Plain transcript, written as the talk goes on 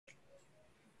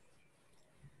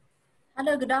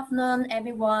Hello, good afternoon,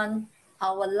 everyone.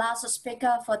 Our last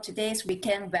speaker for today's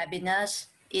weekend webinar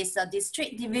is the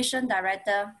District Division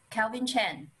Director, Kelvin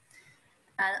Chen,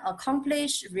 an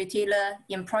accomplished retailer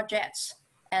in projects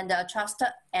and a trusted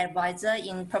advisor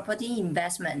in property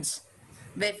investments.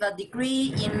 With a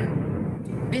degree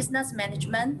in business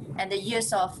management and the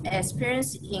years of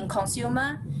experience in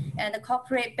consumer and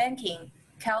corporate banking,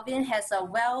 Kelvin has a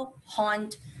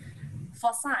well-honed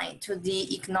foresight to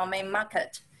the economic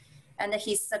market, and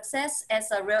his success as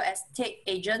a real estate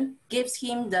agent gives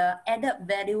him the added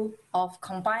value of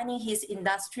combining his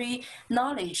industry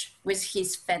knowledge with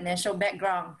his financial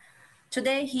background.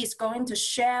 Today, he's going to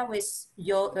share with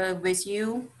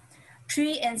you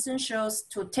three essentials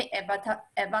to take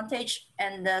advantage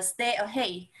and stay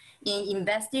ahead in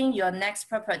investing your next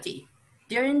property.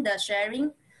 During the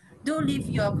sharing, do leave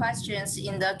your questions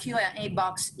in the Q&A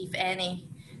box, if any.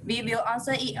 We will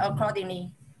answer it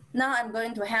accordingly. Now I'm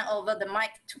going to hand over the mic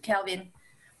to Kelvin.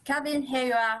 Kelvin, here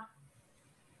you are.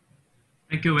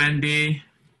 Thank you, Wendy.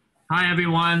 Hi,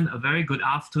 everyone. A very good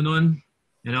afternoon,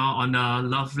 on a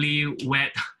lovely,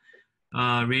 wet,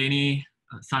 rainy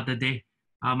Saturday.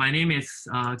 My name is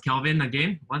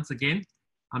Kelvin once again.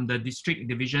 I'm the District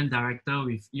Division Director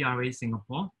with ERA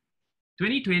Singapore.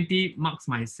 2020 marks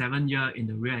my 7th year in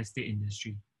the real estate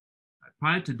industry.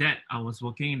 Prior to that, I was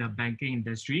working in the banking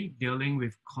industry, dealing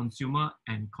with consumer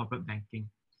and corporate banking.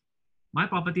 My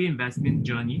property investment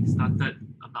journey started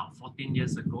about 14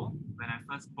 years ago when I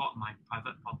first bought my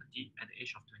private property at the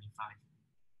age of 25.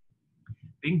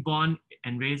 Being born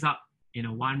and raised up in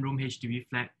a one-room HDB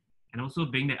flat and also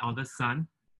being the eldest son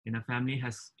in a family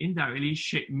has indirectly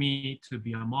shaped me to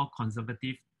be a more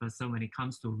conservative person when it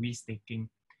comes to risk-taking.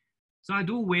 So I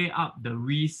do weigh up the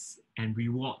risks and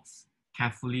rewards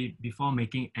carefully before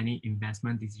making any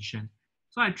investment decision.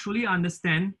 So I truly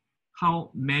understand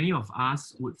how many of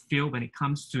us would feel when it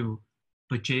comes to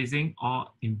purchasing or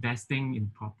investing in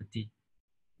property.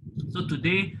 So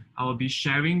today, I will be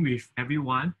sharing with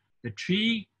everyone the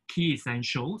 3 key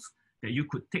essentials that you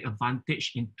could take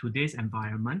advantage in today's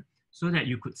environment so that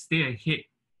you could stay ahead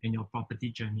in your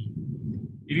property journey.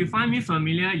 If you find me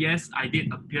familiar, yes, I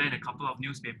did appear in a couple of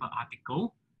newspaper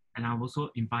articles, and I'm also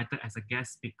invited as a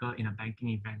guest speaker in a banking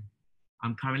event.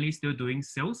 I'm currently still doing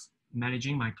sales,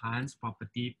 managing my client's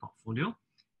property portfolio,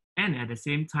 and at the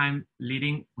same time,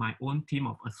 leading my own team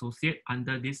of associates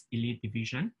under this elite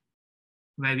division,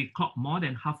 where we clocked more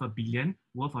than $500 million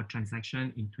worth of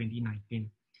transaction in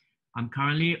 2019. I'm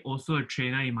currently also a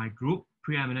trainer in my group,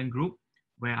 Preeminent Group,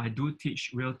 where I do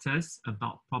teach realtors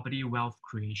about property wealth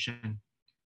creation.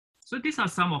 So these are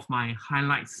some of my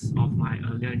highlights of my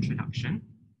earlier introduction.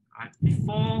 Right.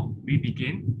 Before we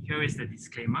begin, here is the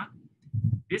disclaimer.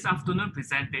 This afternoon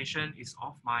presentation is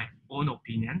of my own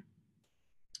opinion,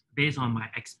 based on my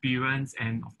experience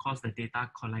and of course the data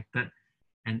collected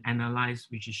and analyzed,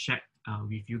 which is shared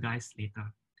with you guys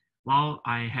later. While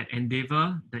I had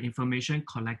endeavored the information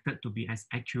collected to be as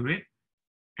accurate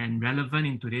and relevant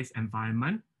in today's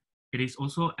environment, it is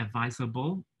also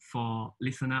advisable for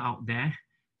listener out there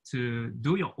to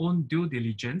do your own due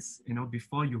diligence,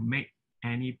 before you make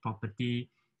any property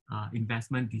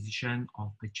investment decision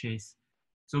or purchase.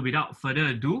 So without further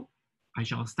ado, I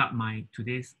shall start my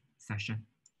today's session.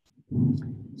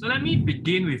 So let me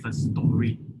begin with a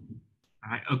story.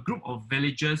 All right, a group of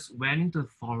villagers went into the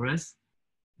forest,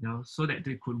 so that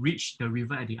they could reach the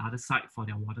river at the other side for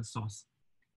their water source.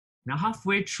 Now,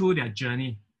 halfway through their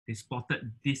journey, they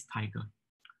spotted this tiger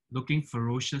looking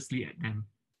ferociously at them.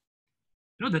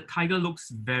 The tiger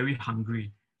looks very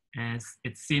hungry, as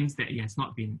it seems that it has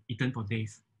not been eaten for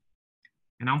days.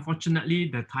 And unfortunately,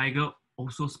 the tiger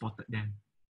also spotted them.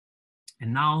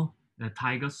 And now the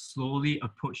tiger slowly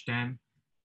approached them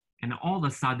and all of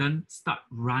a sudden start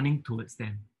running towards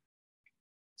them.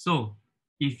 So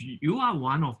if you are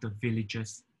one of the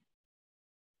villagers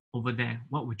over there,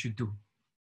 what would you do?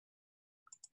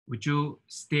 Would you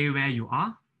stay where you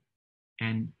are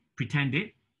and pretend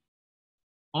it?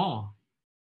 Or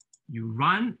you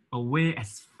run away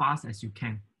as fast as you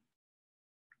can?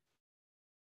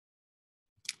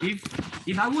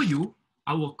 If I were you,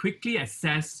 I will quickly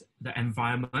assess the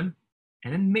environment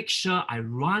and then make sure I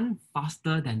run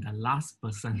faster than the last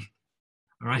person,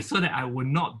 all right, so that I will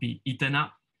not be eaten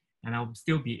up and I'll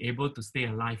still be able to stay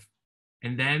alive.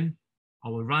 And then I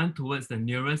will run towards the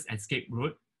nearest escape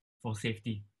route for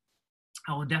safety.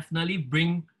 I will definitely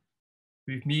bring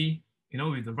with me,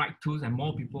 with the right tools and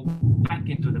more people back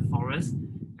into the forest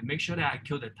and make sure that I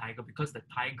kill the tiger, because the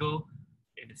tiger,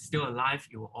 if it's still alive,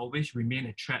 it will always remain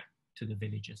a threat to the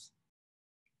villagers.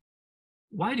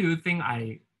 Why do you think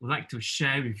I would like to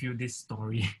share with you this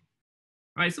story?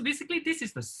 Right, so basically this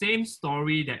is the same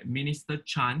story that Minister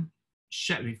Chan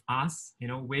shared with us,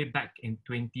 way back in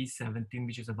 2017,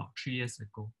 which is about 3 years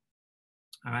ago.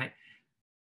 All right,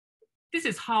 this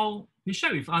is how he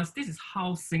shared with us. This is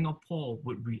how Singapore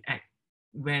would react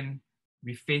when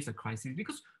we face a crisis.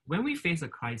 Because when we face a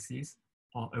crisis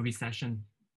or a recession,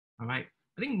 all right,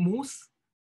 I think most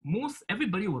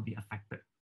everybody will be affected.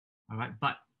 All right,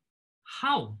 but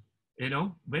how?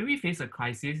 When we face a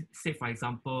crisis, say for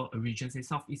example, a region, say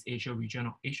Southeast Asia region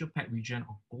or Asia Pac region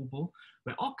or global,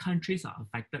 where all countries are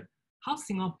affected, how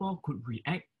Singapore could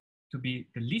react to be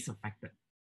the least affected,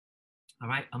 all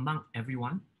right, among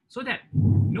everyone, so that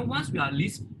once we are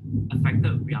least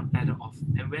affected, we are better off.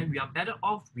 And when we are better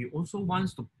off, we also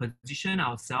want to position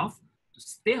ourselves to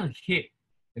stay ahead,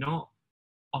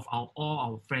 of all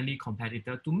our friendly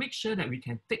competitor, to make sure that we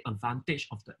can take advantage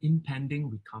of the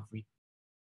impending recovery.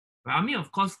 Right? I mean,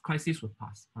 of course, crisis will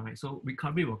pass, all right? So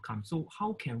recovery will come. So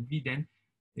how can we then,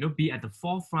 be at the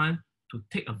forefront to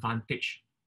take advantage,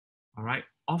 all right,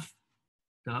 of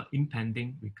the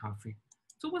impending recovery?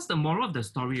 So what's the moral of the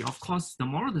story? Of course, the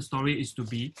moral of the story is to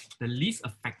be the least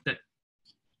affected,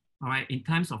 all right, in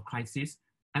times of crisis,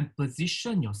 and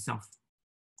position yourself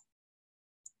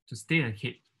to stay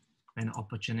ahead when an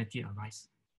opportunity arises.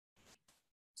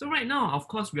 So right now, of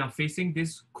course, we are facing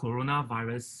this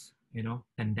coronavirus,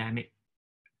 pandemic.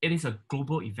 It is a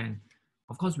global event.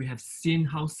 Of course, we have seen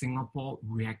how Singapore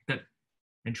reacted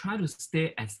and try to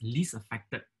stay as least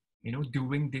affected,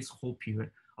 during this whole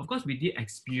period. Of course, we did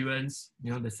experience,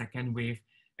 the second wave.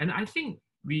 And I think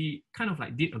we kind of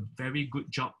like did a very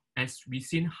good job as we've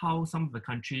seen how some of the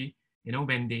country,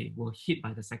 when they were hit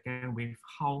by the second wave,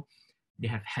 how they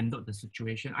have handled the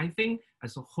situation. I think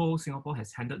as a whole, Singapore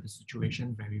has handled the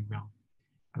situation very well.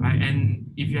 All right.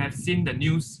 And if you have seen the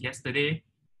news yesterday,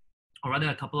 or rather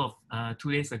a couple of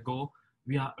 2 days ago,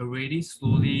 we are already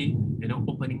slowly,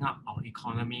 opening up our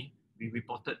economy. We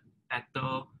reported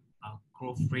better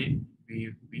growth rate.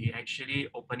 We actually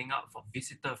opening up for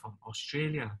visitors from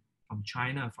Australia, from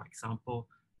China, for example,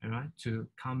 to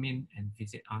come in and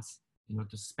visit us,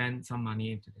 to spend some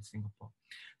money into the Singapore.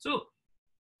 So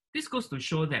this goes to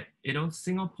show that,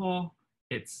 Singapore,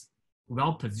 it's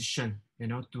well positioned,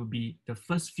 to be the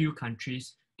first few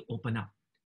countries to open up.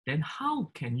 Then how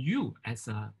can you as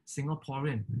a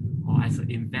Singaporean or as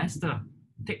an investor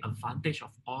take advantage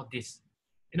of all this?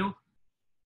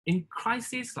 In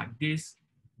crises like this,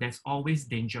 there's always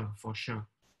danger for sure.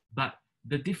 But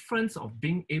the difference of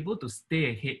being able to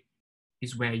stay ahead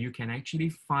is where you can actually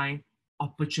find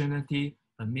opportunity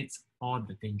amidst all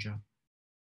the danger.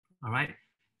 All right.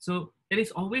 So it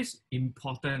is always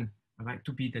important, all right,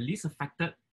 to be the least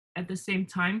affected, at the same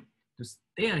time to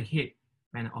stay ahead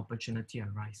when an opportunity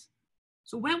arises.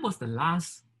 So when was the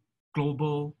last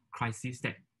global crisis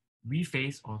that we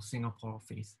faced or Singapore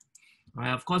faced?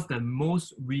 Of course, the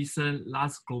most recent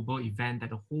last global event that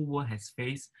the whole world has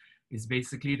faced is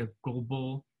basically the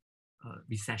global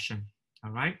recession,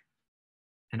 all right?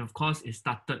 And of course, it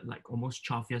started like almost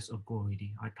 12 years ago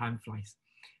already. Our time flies,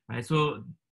 right? So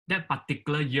that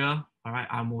particular year, all right,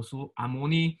 I'm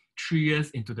only 3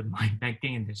 years into the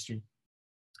banking industry.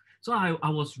 So I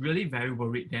was really very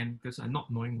worried then because I'm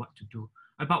not knowing what to do.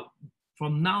 But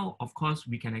from now, of course,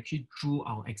 we can actually, through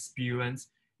our experience,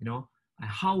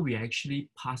 how we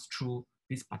actually pass through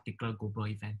this particular global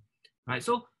event, right?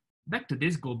 So back to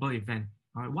this global event,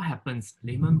 all right, what happens?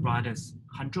 Lehman Brothers,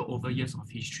 100 over years of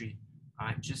history, all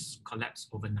right, just collapsed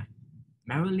overnight.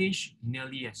 Merrill Lynch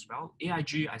nearly as well.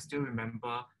 AIG, I still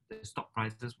remember the stock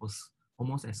prices was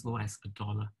almost as low as $1.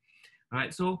 All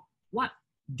right, so what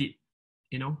did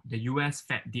the US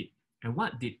Fed did, and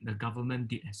what did the government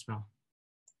did as well?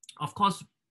 Of course,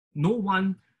 no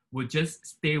one would just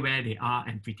stay where they are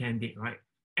and pretend it, right?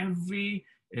 Every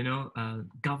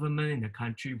government in the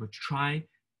country would try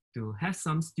to have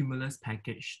some stimulus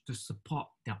package to support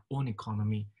their own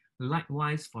economy.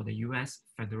 Likewise for the US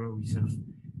Federal Reserve.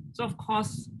 So of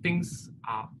course, things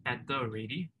are better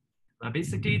already. But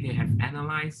basically, they have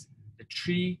analyzed the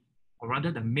three, or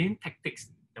rather the main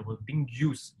tactics that were being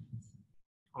used,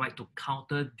 all right, to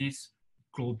counter this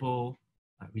global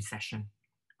recession.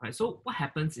 All right, so what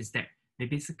happens is that they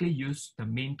basically use the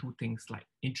main two things like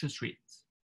interest rates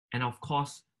and of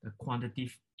course the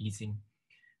quantitative easing.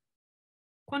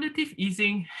 Quantitative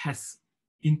easing has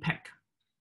impact,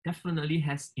 definitely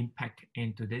has impact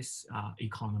into this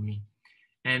economy.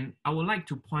 And I would like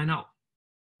to point out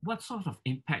what sort of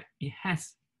impact it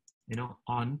has,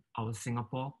 on our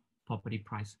Singapore property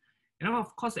price. And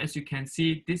of course, as you can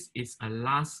see, this is a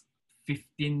last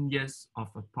 15 years of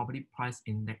a property price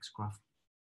index graph.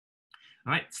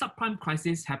 All right, subprime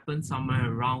crisis happened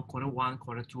somewhere around Q1,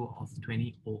 Q2 of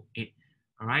 2008.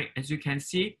 All right, as you can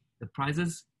see, the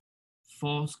prices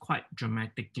falls quite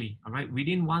dramatically. All right,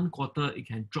 within one quarter, it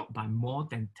can drop by more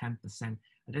than 10%. And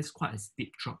that's quite a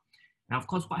steep drop. And of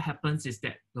course, what happens is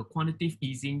that the quantitative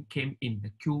easing came in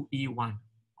the QE1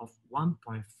 of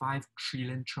 1.5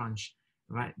 trillion tranche,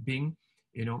 right, being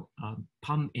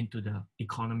pumped into the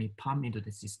economy, pumped into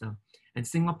the system. And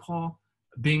Singapore,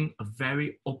 being a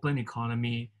very open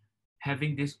economy,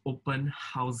 having this open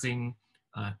housing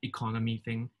economy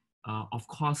thing, of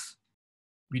course,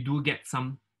 we do get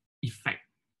some effect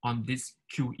on these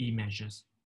QE measures.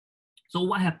 So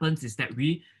what happens is that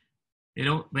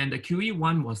when the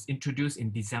QE1 was introduced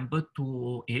in December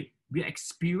 2008, we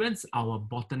experienced our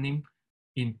bottoming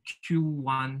in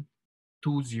Q1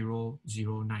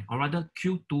 2009, or rather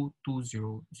Q2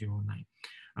 2009.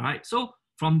 All right, so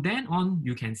from then on,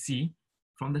 you can see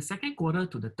from the second quarter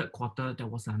to the third quarter, there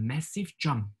was a massive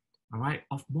jump, all right,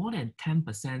 of more than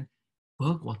 10%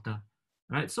 per quarter.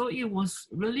 All right, so it was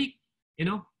really,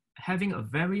 having a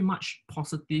very much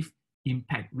positive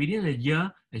impact. Within a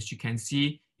year, as you can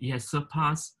see, it has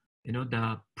surpassed,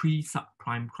 the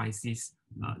pre-subprime crisis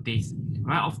days.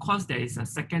 Right? Of course, there is a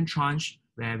second tranche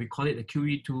where we call it the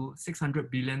QE2,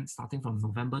 600 billion starting from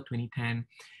November 2010,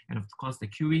 and of course the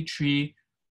QE3,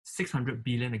 600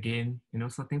 billion again,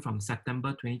 starting from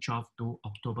September 2012 to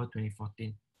October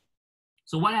 2014.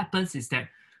 So what happens is that,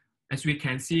 as we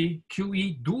can see,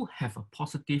 QE do have a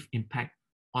positive impact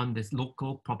on this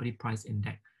local property price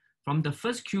index. From the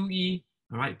first QE,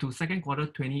 all right, to second quarter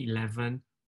 2011,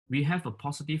 we have a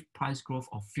positive price growth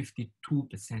of 52%.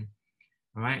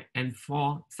 All right, and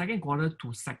for second quarter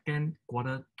to second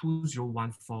quarter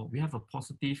 2014, we have a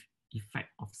positive effect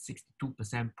of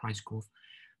 62% price growth.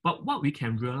 But what we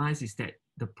can realize is that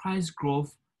the price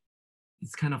growth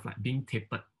is kind of like being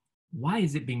tapered. Why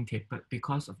is it being tapered?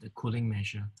 Because of the cooling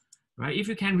measure. Right? If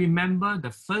you can remember,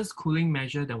 the first cooling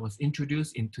measure that was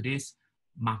introduced in today's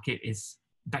market is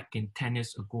back in 10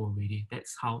 years ago already.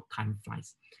 That's how time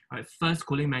flies. All right, first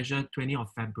cooling measure, 20th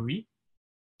of February,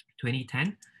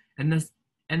 2010.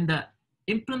 And the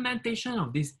implementation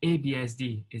of this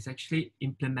ABSD is actually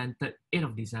implemented 8th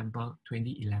of December,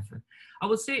 2011. I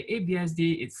would say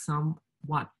ABSD is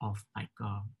somewhat of like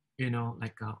a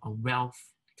wealth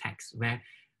tax where,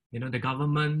 the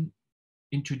government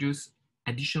introduced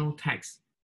additional tax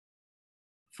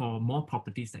for more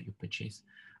properties that you purchase.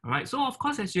 All right, so of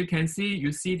course, as you can see,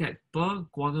 you see that per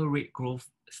quarter rate growth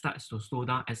starts to slow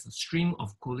down as a string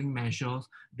of cooling measures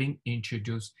being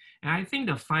introduced. And I think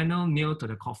the final nail to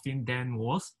the coffin then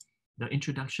was the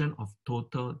introduction of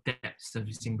total debt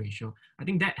servicing ratio. I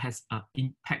think that has an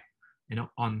impact,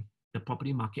 on the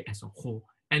property market as a whole.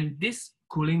 And this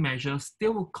cooling measure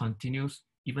still continues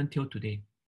even till today.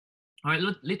 All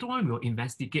right, later on, we'll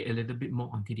investigate a little bit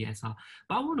more on TDSR,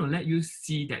 but I want to let you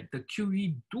see that the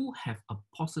QE do have a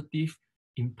positive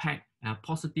impact, a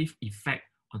positive effect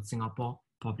on Singapore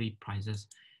property prices.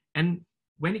 And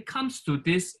when it comes to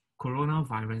this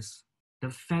coronavirus, the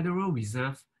Federal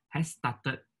Reserve has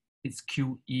started its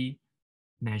QE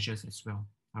measures as well.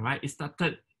 All right, it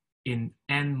started in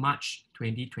end March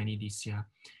 2020 this year.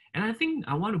 And I think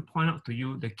I want to point out to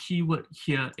you the key word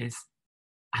here is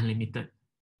unlimited.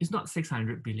 It's not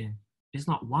 600 billion. It's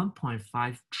not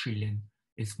 1.5 trillion.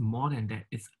 It's more than that.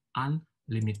 It's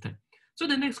unlimited. So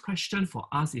the next question for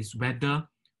us is whether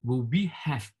will we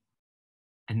have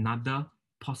another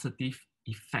positive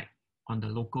effect on the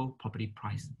local property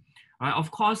price? All right, of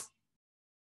course,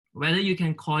 whether you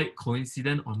can call it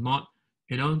coincident or not,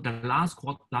 the last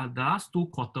two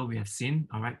quarters we have seen,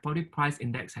 all right, property price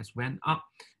index has went up,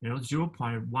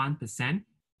 0.1%.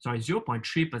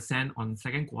 0.3% on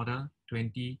second quarter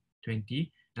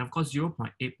 2020, and of course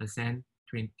 0.8%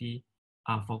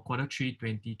 for quarter 3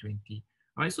 2020.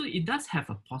 All right, so it does have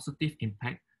a positive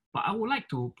impact, but I would like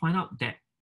to point out that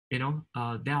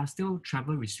there are still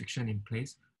travel restrictions in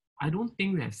place. I don't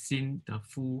think we have seen the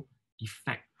full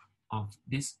effect of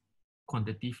this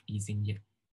quantitative easing yet.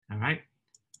 All right,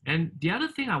 and the other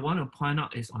thing I want to point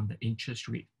out is on the interest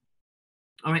rate.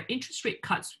 All right, interest rate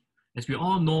cuts, as we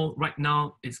all know, right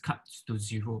now it's cut to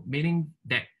zero, meaning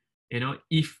that,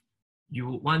 if you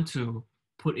want to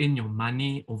put in your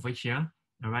money over here,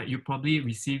 all right, you probably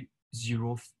receive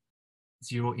zero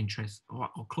interest or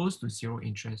close to zero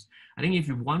interest. I think if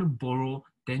you want to borrow,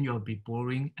 then you'll be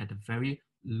borrowing at a very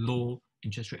low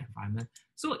interest rate environment.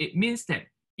 So it means that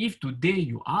if today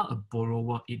you are a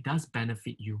borrower, it does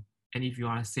benefit you. And if you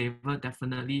are a saver,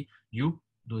 definitely you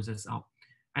loses out.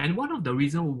 And one of the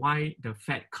reasons why the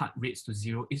Fed cut rates to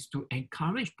zero is to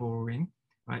encourage borrowing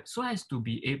right? So as to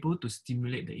be able to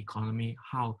stimulate the economy.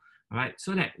 How? All right,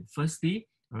 so that firstly,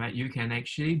 all right, you can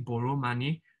actually borrow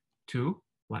money to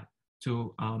what?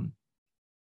 To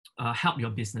help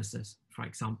your businesses, for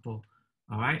example,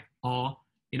 all right? Or,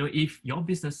 if your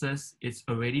businesses is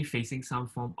already facing some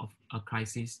form of a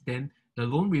crisis, then the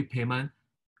loan repayment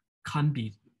can't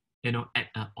be,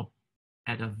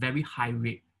 at a very high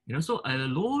rate. So a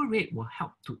lower rate will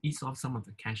help to ease off some of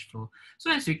the cash flow. So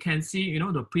as you can see,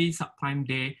 the pre-subprime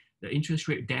day, the interest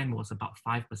rate then was about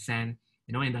 5%.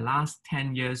 In the last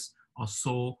 10 years or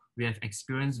so, we have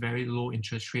experienced very low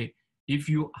interest rate. If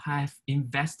you have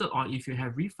invested or if you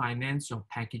have refinanced your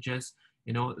packages,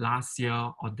 last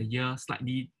year or the year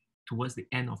slightly towards the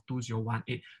end of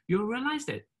 2018, you'll realize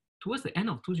that towards the end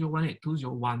of 2018,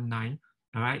 2019,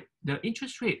 all right, the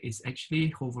interest rate is actually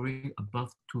hovering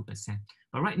above 2%.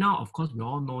 But right now, of course, we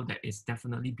all know that it's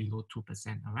definitely below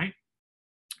 2%, all right?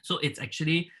 So it's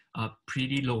actually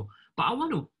pretty low. But I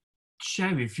want to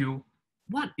share with you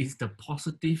what is the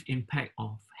positive impact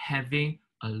of having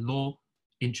a low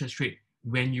interest rate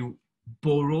when you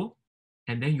borrow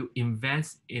and then you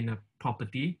invest in a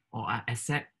property or an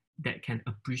asset that can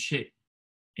appreciate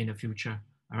in the future,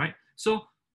 all right? So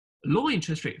low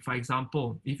interest rate, for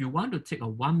example, if you want to take a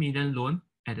 1 million loan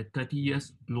at a 30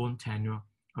 years loan tenure,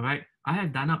 all right, I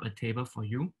have done up a table for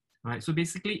you, all right? So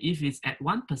basically, if it's at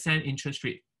 1% interest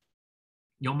rate,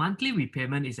 your monthly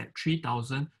repayment is at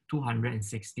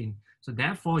 3,216. So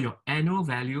therefore, your annual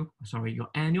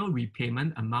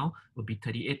repayment amount will be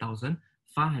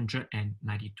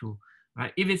 38,592.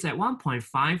 Right? If it's at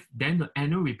 1.5, then the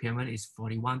annual repayment is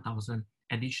 41,000,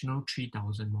 additional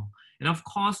 3,000 more. And of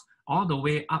course, all the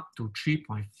way up to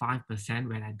 3.5%,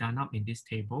 when I done up in this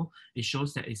table, it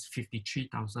shows that it's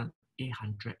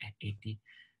 53,880.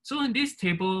 So in this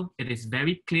table, it is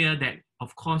very clear that,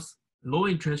 of course, low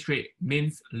interest rate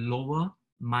means lower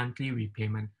monthly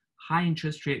repayment. High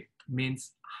interest rate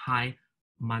means high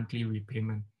monthly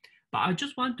repayment. But I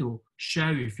just want to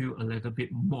share with you a little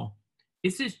bit more.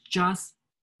 Is it just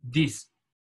this?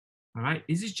 All right?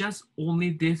 Is it just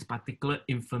only this particular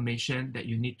information that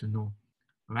you need to know?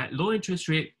 All right? Low interest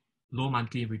rate, low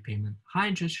monthly repayment. High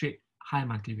interest rate, high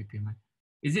monthly repayment.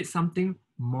 Is it something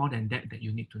more than that that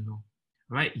you need to know?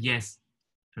 All right? Yes.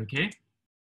 Okay.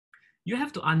 You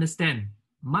have to understand,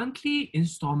 monthly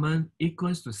installment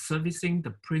equals to servicing the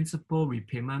principal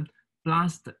repayment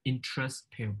plus the interest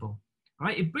payable. All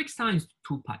right, it breaks down into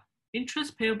two parts: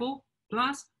 interest payable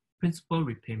plus principal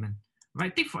repayment. All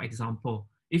right, take for example,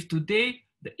 if today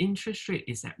the interest rate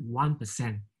is at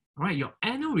 1%, all right, your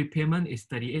annual repayment is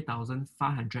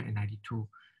 38,592.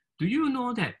 Do you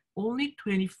know that only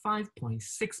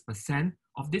 25.6%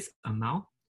 of this amount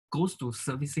goes to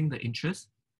servicing the interest?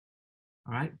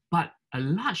 All right, but a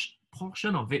large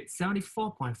portion of it,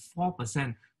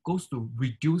 74.4%, goes to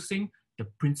reducing the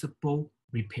principal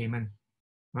repayment.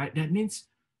 Right, that means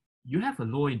you have a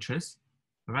low interest.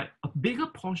 All right, a bigger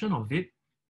portion of it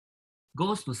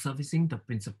goes to servicing the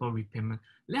principal repayment.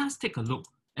 Let us take a look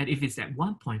at if it's at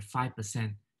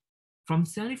 1.5%. From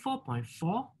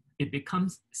 74.4, it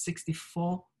becomes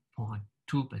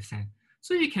 64.2%.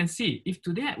 So you can see, if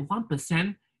today at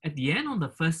 1%, at the end of the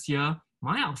first year,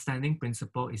 my outstanding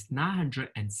principal is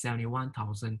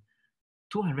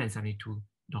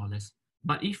 $971,272.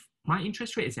 But if my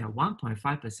interest rate is at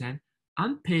 1.5%,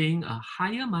 I'm paying a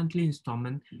higher monthly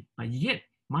installment, but yet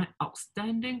my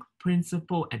outstanding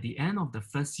principal at the end of the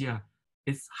first year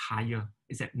is higher.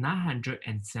 It's at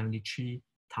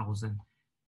 973,000.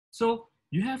 So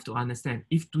you have to understand,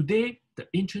 if today the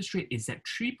interest rate is at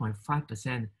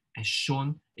 3.5% as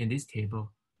shown in this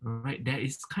table, right, there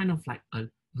is kind of like a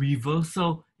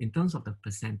reversal in terms of the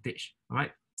percentage. All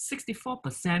right,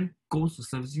 64% goes to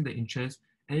servicing the interest,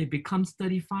 and it becomes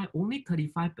only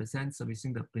 35%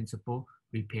 servicing the principal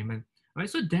repayment. All right,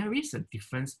 so there is a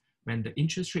difference when the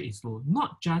interest rate is low,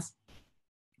 not just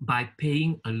by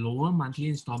paying a lower monthly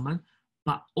installment,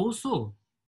 but also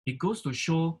it goes to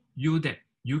show you that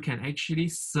you can actually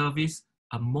service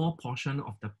a more portion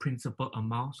of the principal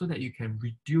amount so that you can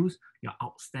reduce your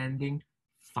outstanding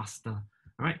faster.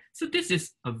 All right, so this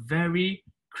is a very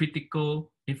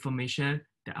critical information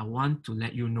that I want to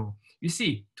let you know. You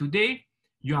see, today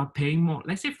you are paying more.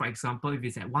 Let's say, for example, if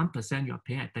it's at 1%, you are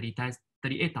paying at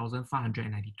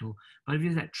 38,592. But if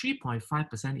it's at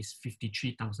 3.5%, it's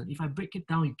 53,000. If I break it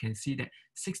down, you can see that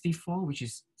 64%, which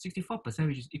is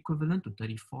equivalent to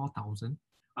 34,000,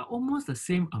 are almost the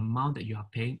same amount that you are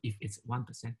paying if it's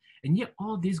 1%. And yet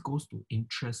all this goes to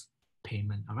interest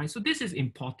payment. All right, so this is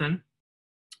important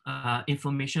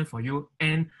information for you.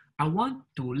 And I want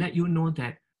to let you know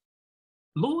that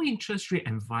low interest rate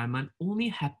environment only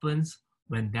happens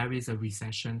when there is a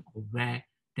recession or where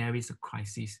there is a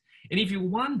crisis. And if you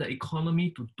want the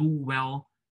economy to do well,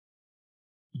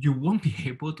 you won't be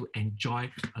able to enjoy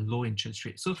a low interest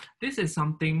rate. So this is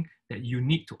something that you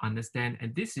need to understand,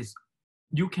 and this is,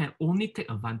 you can only take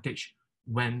advantage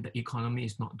when the economy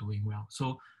is not doing well.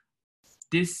 So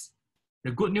the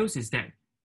good news is that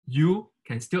you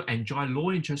can still enjoy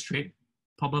low interest rate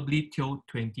probably till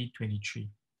 2023,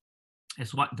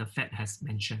 as what the Fed has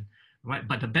mentioned, right?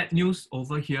 But the bad news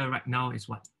over here right now is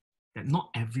what? That not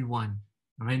everyone,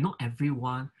 right? Not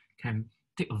everyone can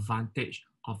take advantage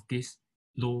of this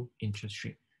low interest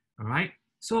rate, all right?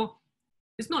 So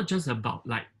it's not just about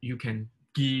like you can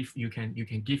give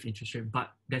interest rate,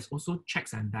 but there's also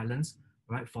checks and balance,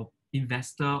 right? For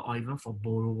investor or even for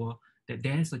borrower, that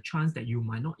there's a chance that you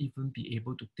might not even be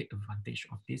able to take advantage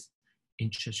of this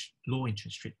low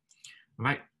interest rate,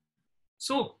 right?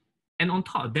 So, and on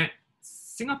top of that,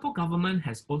 Singapore government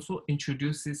has also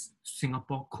introduced this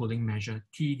Singapore Cooling Measure,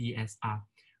 TDSR,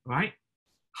 right?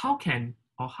 How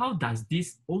does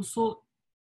this also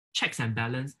checks and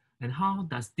balance, and how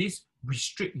does this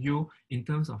restrict you in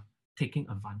terms of taking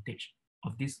advantage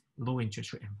of this low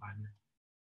interest rate environment?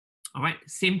 All right,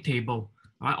 same table.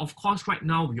 All right, of course, right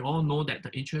now we all know that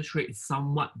the interest rate is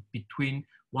somewhat between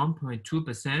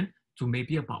 1.2% to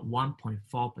maybe about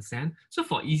 1.4%. So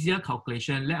for easier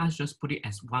calculation, let us just put it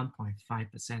as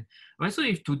 1.5%. Right, so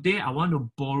if today I want to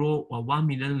borrow a 1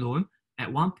 million loan at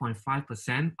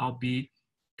 1.5%, I'll be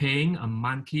paying a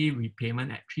monthly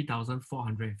repayment at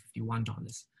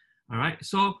 $3,451. All right,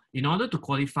 so in order to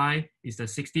qualify, is the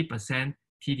 60%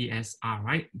 TDSR,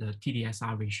 right? The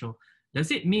TDSR ratio.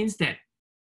 Does it mean that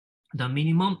the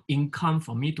minimum income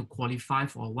for me to qualify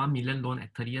for a 1 million loan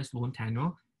at 30 years loan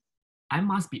tenure, I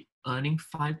must be earning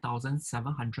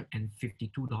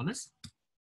 $5,752?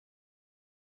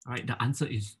 All right, the answer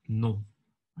is no.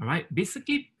 All right,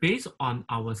 basically based on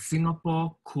our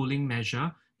Singapore cooling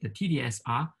measure, the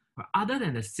TDSR, other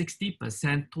than the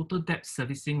 60% total debt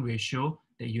servicing ratio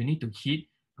that you need to hit,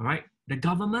 all right, the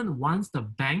government wants the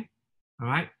bank, all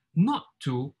right, not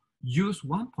to use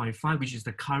 1.5, which is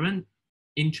the current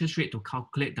interest rate to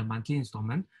calculate the monthly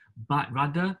installment, but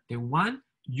rather they want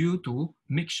you to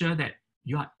make sure that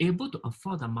you are able to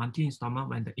afford the monthly installment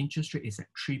when the interest rate is at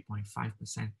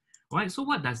 3.5%. Right? So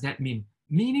what does that mean?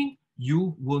 Meaning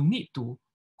you will need to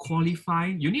qualify,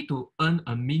 you need to earn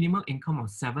a minimum income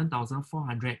of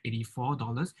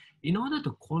 $7,484 in order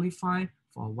to qualify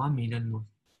for a 1 million loan.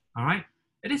 All right?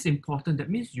 It is important. That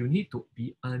means you need to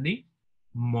be earning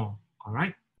more. All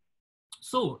right?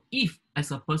 So if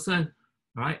as a person,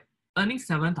 right, earning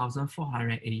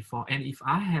 $7,484, and if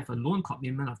I have a loan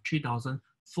commitment of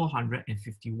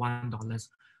 $3,451,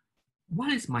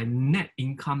 what is my net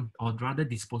income, or rather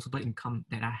disposable income,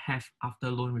 that I have after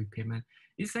loan repayment?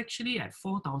 It's actually at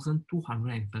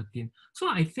 $4,213. So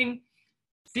I think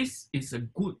this is a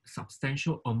good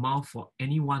substantial amount for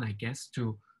anyone, I guess,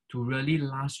 to really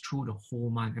last through the whole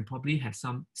month and probably have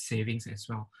some savings as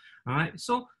well. All right.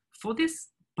 So for this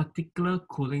particular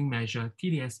cooling measure,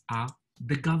 TDSR,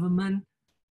 the government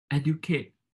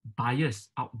educate buyers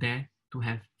out there to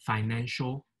have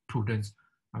financial prudence.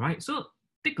 All right. So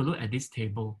take a look at this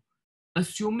table.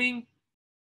 Assuming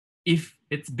if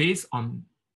it's based on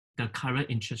the current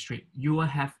interest rate, you will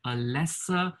have a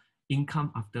lesser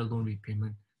income after loan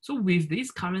repayment. So with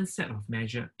this current set of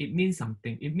measure, it means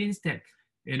something. It means that,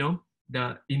 you know,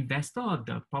 the investor or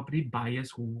the property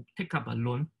buyers who take up a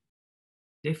loan,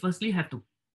 they firstly have to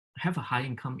have a high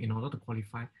income in order to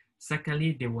qualify.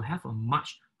 Secondly, they will have a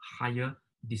much higher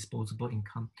disposable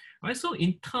income. All right. So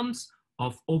in terms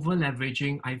of over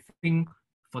leveraging, I think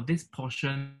for this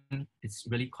portion, it's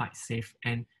really quite safe.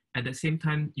 And at the same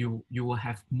time, you will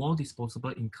have more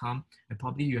disposable income, and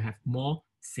probably you have more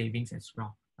savings as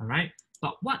well. All right.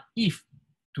 But what if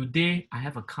today I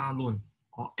have a car loan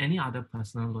or any other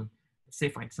personal loan? Say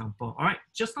for example, all right,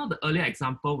 just now the earlier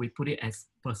example, we put it as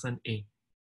person A.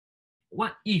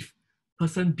 What if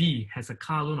person B has a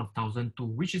car loan of 1,002,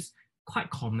 which is quite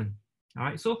common? All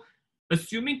right. So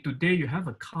assuming today you have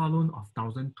a car loan of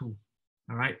 1,002,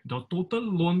 all right, the total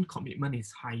loan commitment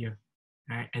is higher,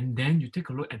 right? And then you take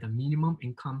a look at the minimum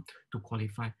income to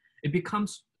qualify. It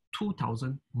becomes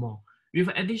 2,000 more. With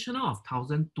an additional of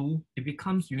 1,002, it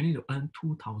becomes you need to earn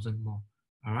 2,000 more,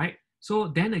 all right? So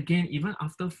then again, even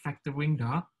after factoring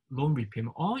the loan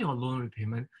repayment, all your loan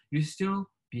repayment, you still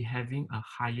be having a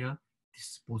higher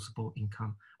disposable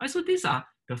income. All right, so these are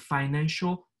the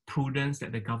financial prudence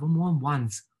that the government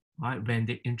wants, right, when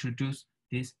they introduce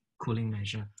this cooling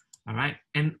measure. All right,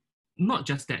 and not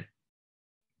just that.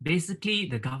 Basically,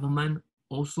 the government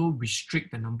also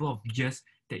restrict the number of years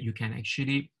that you can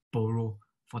actually borrow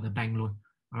for the bank loan.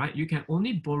 All right, you can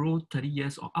only borrow 30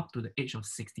 years or up to the age of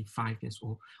 65 years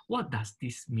old. What does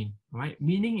this mean? All right,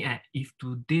 meaning that if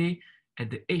today at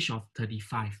the age of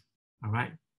 35, all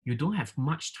right, you don't have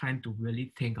much time to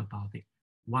really think about it.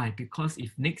 Why? Because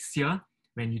if next year,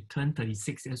 when you turn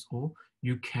 36 years old,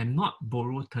 you cannot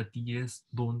borrow 30 years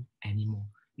loan anymore.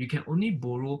 You can only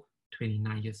borrow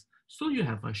 29 years. So you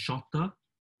have a shorter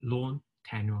loan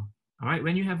tenure. All right,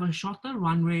 when you have a shorter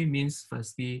runway means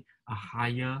firstly, a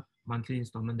higher monthly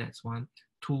installment, that's one.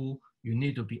 Two, you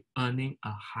need to be earning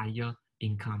a higher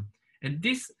income. And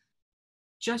this,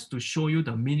 just to show you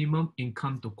the minimum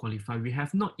income to qualify, we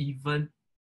have not even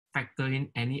factored in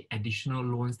any additional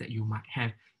loans that you might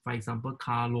have. For example,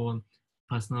 car loan,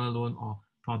 personal loan, or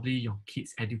probably your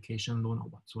kids' education loan or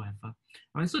whatsoever. All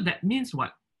right, so that means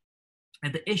what?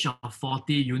 At the age of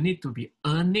 40, you need to be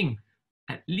earning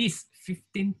at least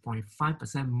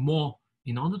 15.5% more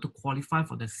in order to qualify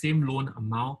for the same loan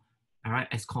amount, all right,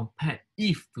 as compared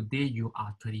if today you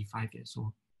are 35 years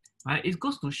old. All right, it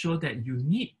goes to show that you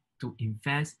need to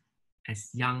invest as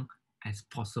young as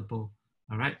possible.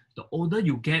 All right, the older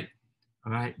you get,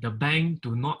 all right, the bank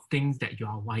do not think that you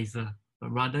are wiser,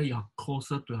 but rather you are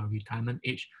closer to your retirement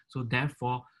age. So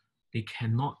therefore, they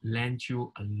cannot lend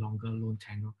you a longer loan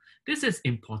tenure. This is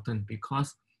important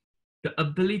because the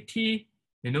ability,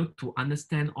 to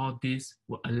understand all this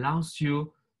will allows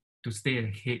you to stay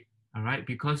ahead, all right?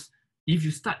 Because if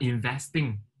you start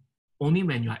investing only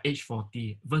when you are age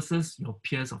 40 versus your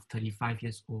peers of 35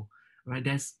 years old, right?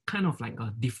 There's kind of like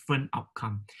a different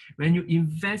outcome. When you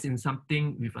invest in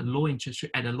something with a low interest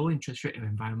rate, at a low interest rate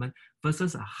environment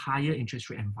versus a higher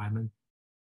interest rate environment,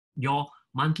 your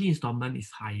monthly installment is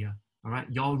higher, all right?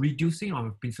 Your reducing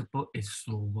of principal is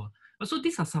slower. So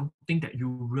these are something that you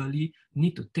really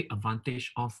need to take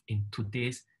advantage of in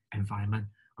today's environment,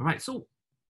 all right? So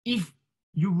if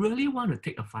you really want to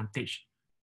take advantage,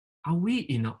 are we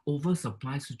in an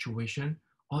oversupply situation,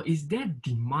 or is there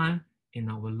demand in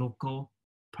our local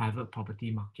private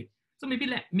property market? So maybe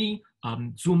let me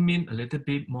zoom in a little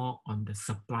bit more on the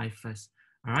supply first,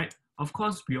 all right? Of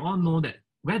course, we all know that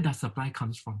where does supply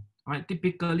comes from, all right?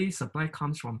 Typically, supply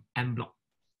comes from en bloc,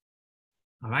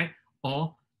 all right?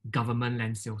 Or government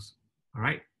land sales, all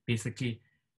right? Basically,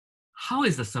 how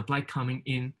is the supply coming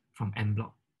in from en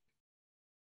bloc?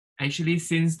 Actually,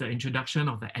 since the introduction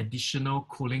of the additional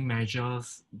cooling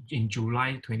measures in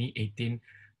July 2018,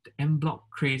 the en bloc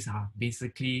craze are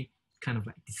basically kind of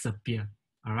like disappear,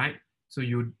 all right? So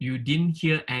you didn't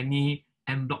hear any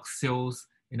en bloc sales,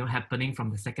 happening from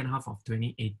the second half of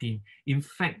 2018. In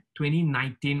fact,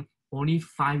 2019, only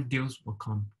 5 deals were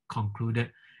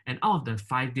concluded. And out of the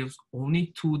 5 deals, only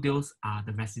 2 deals are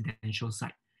the residential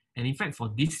side. And in fact, for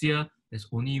this year, there's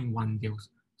only 1 deal.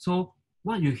 So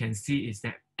what you can see is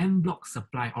that en bloc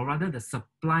supply, or rather the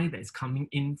supply that is coming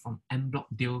in from en bloc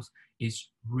deals, is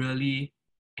really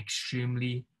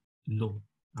extremely low,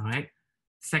 all right?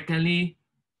 Secondly,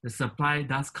 the supply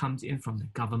does comes in from the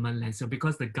government land sale,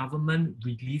 because the government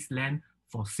release land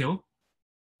for sale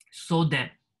so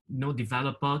that no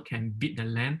developer can bid the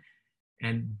land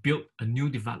and build a new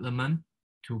development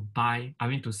to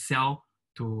sell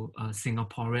to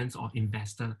Singaporeans or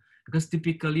investor. Because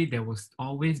typically there will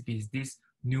always be this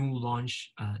new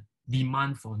launch,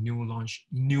 demand for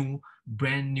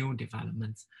brand new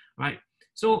developments, right?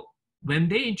 So when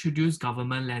they introduce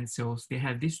government land sales, they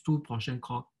have these 2 portions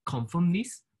called confirmed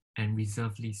lease and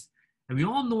reserve lease. And we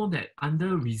all know that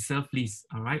under reserve lease,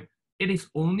 all right, it is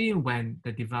only when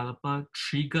the developer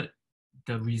triggered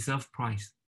the reserve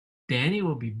price, then it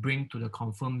will be bring to the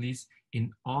confirmed lease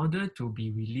in order to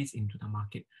be released into the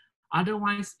market.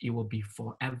 Otherwise, it will be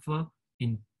forever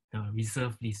in the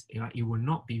reserve lease. Right? It will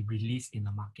not be released in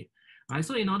the market. Right?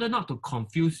 So in order not to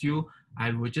confuse you,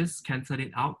 I will just cancel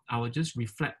it out. I will just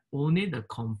reflect only the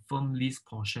confirmed lease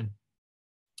portion.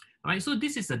 All right, so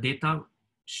this is the data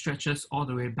stretches all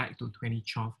the way back to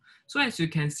 2012. So as you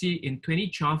can see in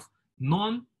 2012,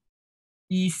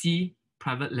 non-EC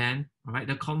private land, all right,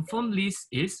 the confirmed lease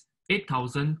is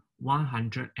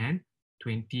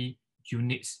 8,120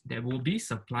 units that will be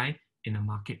supplied in the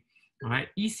market. All right,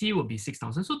 EC will be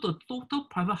 6,000. So the total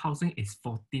private housing is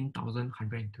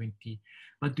 14,120.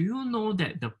 But do you know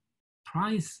that the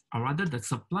price, or rather the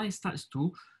supply, starts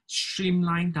to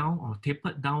streamline down or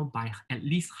tapered down by at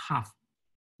least half,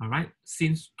 all right,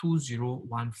 since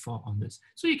 2014 onwards.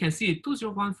 So you can see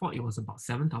 2014, it was about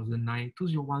 7,009,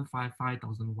 2015,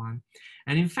 5,001.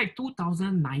 And in fact,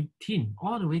 2019,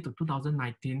 all the way to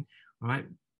 2019, all right,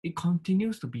 it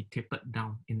continues to be tapered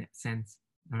down in that sense,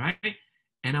 all right?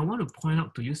 And I want to point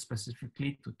out to you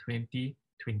specifically to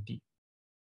 2020.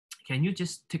 Can you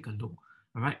just take a look?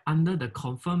 all right, under the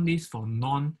confirmed list for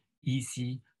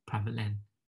non-EC private land.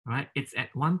 All right, it's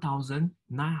at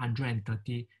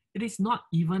 1,930. It is not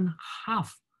even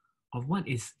half of what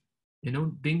is,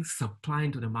 being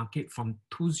supplied to the market from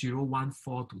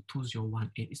 2014 to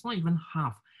 2018. It's not even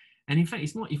half. And in fact,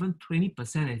 it's not even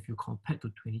 20% if you compare to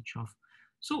 2012.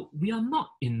 So we are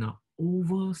not in an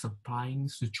oversupplying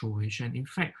situation. In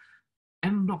fact,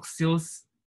 en bloc sales,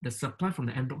 the supply from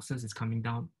the en bloc sales is coming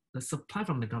down. The supply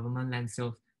from the government land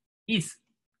sales is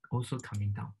also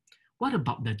coming down. What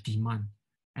about the demand?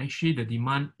 Actually, the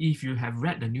demand, if you have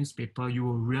read the newspaper, you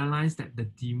will realize that the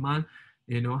demand,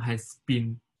 has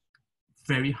been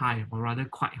very high, or rather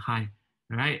quite high,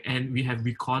 right? And we have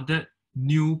recorded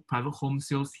new private home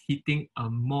sales hitting a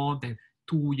more than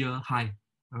 2-year high,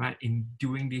 all right,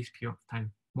 during this period of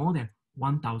time, more than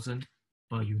 1,000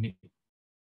 per unit.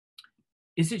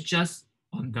 Is it just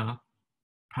on the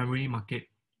primary market?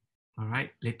 All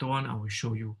right, later on I will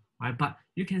show you, right? But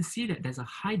you can see that there's a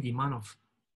high demand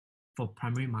for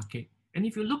primary market. And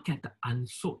if you look at the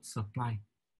unsold supply,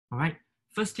 all right,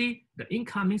 firstly, the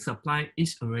incoming supply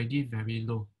is already very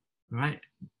low, right?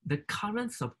 The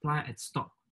current supply at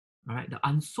stock, all right, the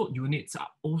unsold units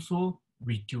are also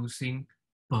reducing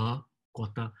per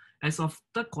quarter. As of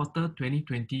third quarter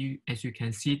 2020, as you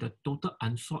can see, the total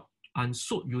unsold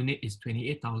unit is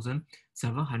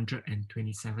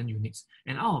 28,727 units.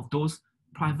 And out of those,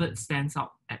 private stands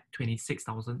out at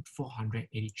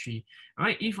 26,483. All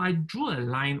right, if I drew a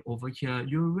line over here,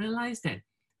 you'll realize that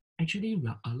actually we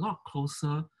are a lot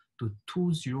closer to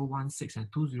 2016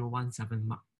 and 2017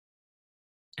 mark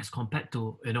as compared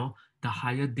to, the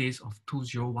higher days of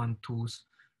 2012s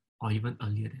or even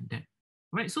earlier than that.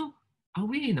 Right, so are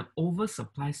we in an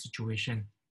oversupply situation?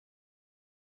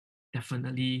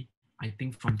 Definitely, I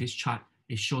think from this chart,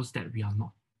 it shows that we are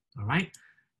not, all right?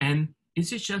 And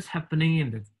is it just happening in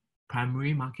the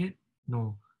primary market?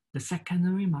 No, the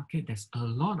secondary market, there's a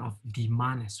lot of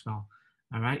demand as well,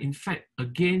 all right? In fact,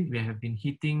 again, we have been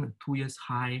hitting a 2 years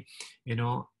high,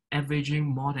 averaging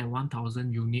more than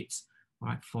 1,000 units,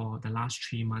 right, for the last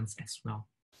 3 months as well.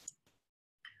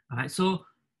 All right, so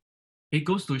it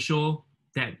goes to show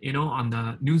that, on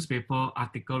the newspaper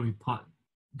article report,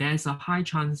 there's a high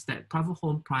chance that private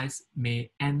home price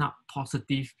may end up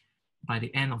positive by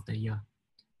the end of the year.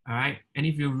 All right, and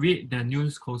if you read the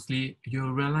news closely,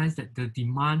 you'll realize that the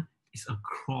demand is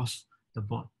across the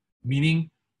board,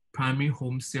 meaning primary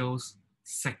home sales,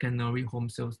 secondary home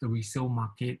sales, the resale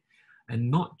market, and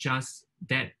not just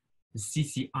that, the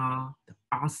CCR, the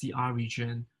RCR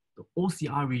region, the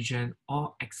OCR region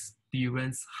all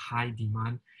experience high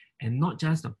demand, and not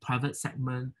just the private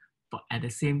segment, but at the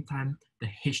same time, the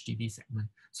HDB segment.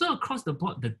 So across the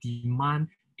board, the demand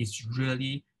is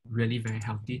really, really very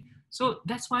healthy. So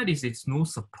that's why it's no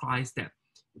surprise that,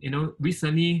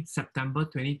 recently, September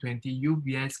 2020,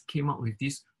 UBS came out with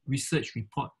this research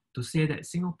report to say that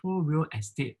Singapore real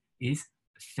estate is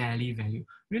fairly valued.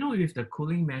 With the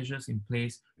cooling measures in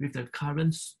place, with the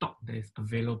current stock that is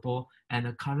available and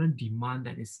the current demand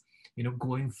that is,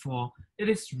 going for, it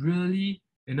is really,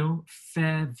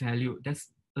 fair value.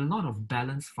 There's a lot of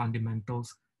balanced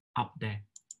fundamentals out there.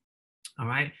 All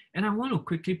right. And I want to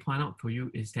quickly point out for you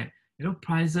is that,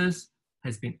 prices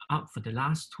has been up for the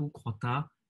last 2 quarters.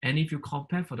 And if you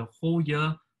compare for the whole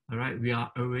year, all right, we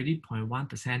are already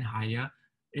 0.1% higher.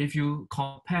 If you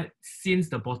compare since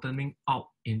the bottoming out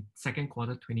in second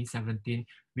quarter 2017,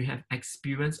 we have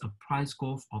experienced a price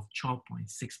growth of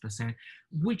 12.6%,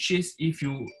 which is, if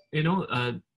you,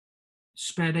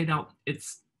 spread it out,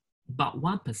 it's about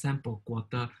 1% per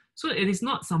quarter. So it is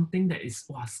not something that is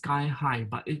sky high,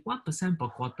 but it's 1% per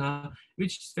quarter,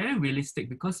 which is very realistic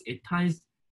because it ties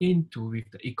into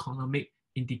with the economic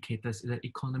indicators, the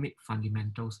economic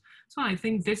fundamentals. So I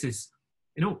think this is,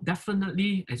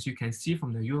 definitely, as you can see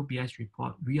from the UBS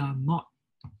report, we are not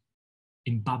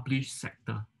in bullish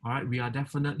sector, all right? We are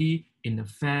definitely in the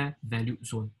fair value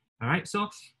zone, all right? So,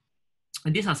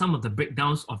 and these are some of the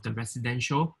breakdowns of the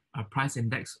residential price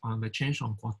index on the change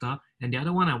on quarter. And the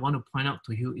other one I want to point out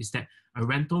to you is that a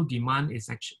rental demand is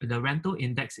actually, the rental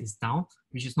index is down,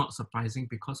 which is not surprising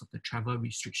because of the travel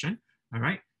restriction, all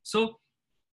right? So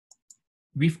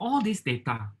with all this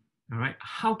data, all right,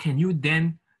 how can you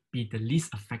then be the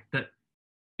least affected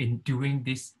during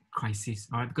this crisis,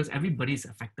 all right? Because everybody is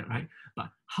affected, right? But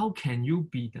how can you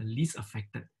be the least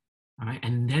affected, all right?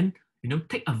 And then,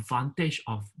 take advantage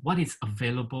of what is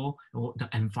available, or the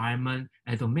environment,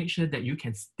 and to make sure that you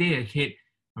can stay ahead,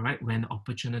 all right, when the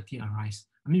opportunity arises.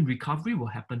 I mean, recovery will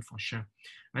happen for sure,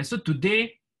 right? So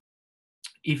today,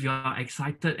 if you are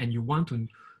excited and you want to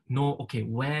know, okay,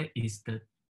 where is the,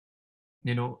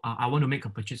 I want to make a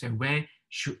purchase and where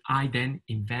should I then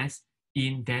invest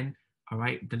in? Then, all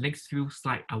right, the next few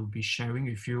slides I will be sharing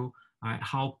with you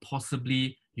how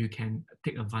possibly you can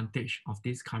take advantage of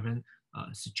this current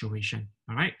situation.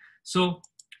 All right. So,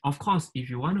 of course, if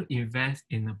you want to invest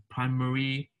in a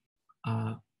primary,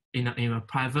 in a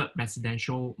private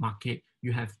residential market,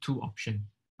 you have two options.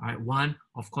 All right. One,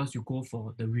 of course, you go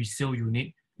for the resale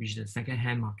unit, which is the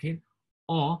second-hand market,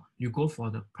 or you go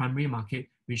for the primary market,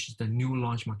 which is the new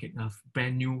launch market, the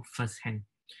brand new first-hand.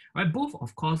 All right. Both,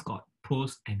 of course, got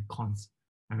pros and cons.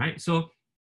 All right. So,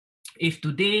 if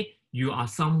today you are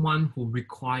someone who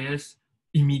requires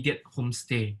immediate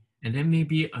homestay, and then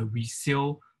maybe a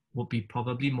resale would be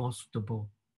probably more suitable,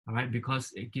 all right,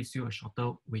 because it gives you a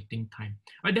shorter waiting time.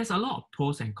 All right, there's a lot of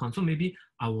pros and cons, so maybe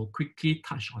I will quickly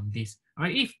touch on this. All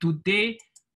right, if today,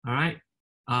 all right,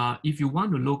 if you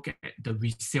want to look at the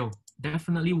resale,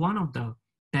 definitely one of the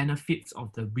benefits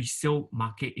of the resale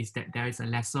market is that there is a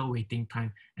lesser waiting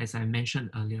time, as I mentioned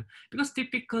earlier. Because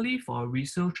typically for a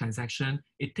resale transaction,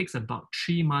 it takes about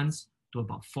 3 months to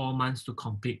about 4 months to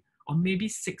complete, or maybe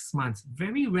 6 months.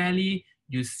 Very rarely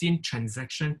you've seen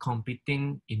transaction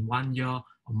completing in 1 year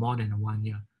or more than a 1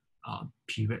 year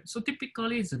period. So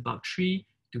typically it's about 3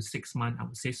 to 6 months, I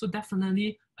would say. So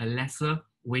definitely a lesser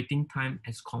waiting time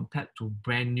as compared to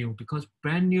brand new, because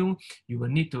brand new, you will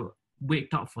need to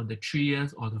wait out for the 3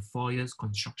 years or the 4 years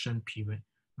construction period.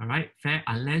 All right, fair,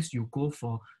 unless you go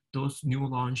for those new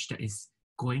launch that is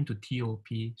going to TOP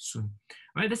soon.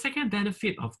 All right, the second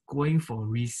benefit of going for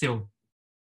resale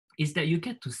is that you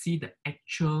get to see the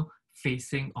actual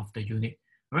facing of the unit.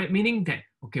 All right, meaning that,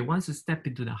 okay, once you step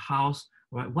into the house,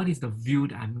 all right, what is the view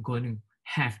that I'm going to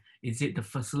have? Is it the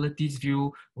facilities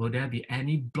view? Will there be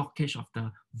any blockage of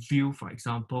the view, for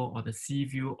example, or the sea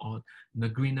view or the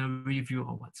greenery view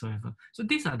or whatsoever? So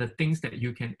these are the things that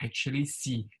you can actually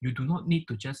see. You do not need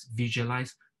to just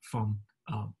visualize from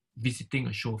visiting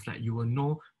a show flat. You will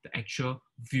know the actual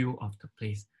view of the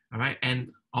place. All right, and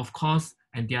of course,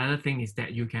 and the other thing is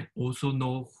that you can also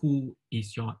know who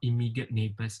is your immediate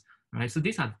neighbors. All right, so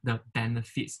these are the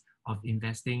benefits of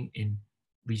investing in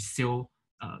resale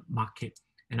market.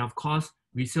 And of course,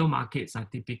 resale markets are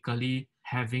typically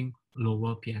having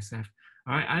lower PSF.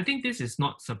 All right, I think this is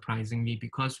not surprisingly,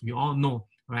 because we all know,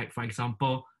 right? For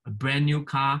example, a brand new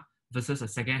car versus a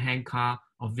second-hand car,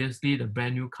 obviously the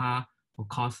brand new car will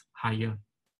cost higher.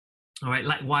 All right,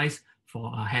 likewise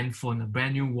for a handphone, a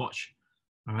brand new watch,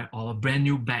 all right, or a brand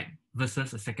new bag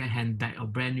versus a second-hand bag or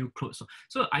brand new clothes.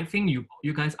 So I think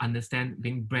you guys understand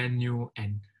being brand new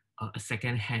and a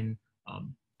second-hand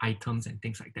items and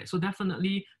things like that. So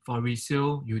definitely for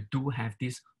resale, you do have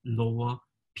this lower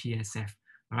PSF.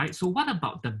 All right. So what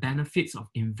about the benefits of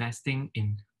investing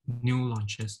in new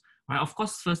launches? All right. Of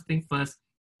course, first thing first,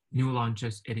 new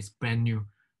launches, it is brand new.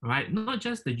 All right. Not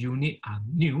just the unit are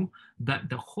new, but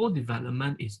the whole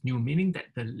development is new, meaning that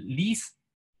the lease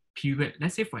period,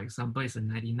 let's say for example, it's a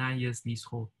 99 years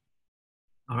leasehold.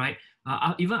 All right.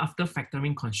 Even after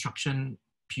factoring construction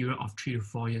period of 3 to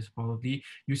 4 years, probably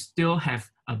you still have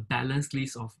a balanced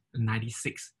lease of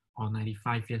 96 or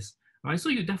 95 years. All right, so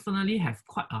you definitely have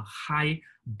quite a high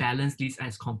balanced lease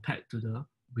as compared to the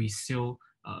resale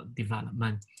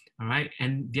development. All right,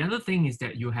 and the other thing is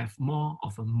that you have more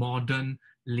of a modern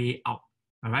layout.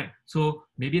 All right, so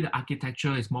maybe the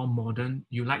architecture is more modern.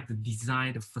 You like the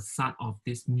design, the facade of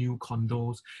these new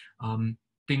condos.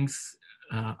 Things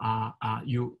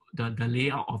the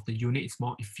layout of the unit is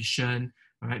more efficient.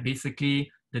 All right,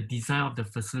 basically the design of the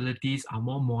facilities are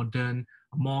more modern,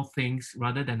 more things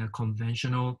rather than a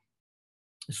conventional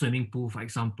swimming pool. For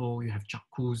example, you have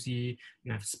jacuzzi,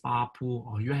 you have spa pool,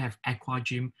 or you have aqua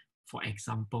gym, for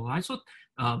example. Right, so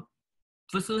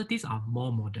facilities are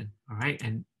more modern. All right,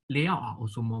 and layout are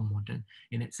also more modern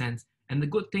in that sense. And the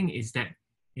good thing is that,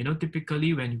 you know,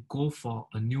 typically when you go for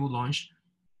a new launch,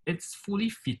 it's fully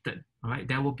fitted. All right,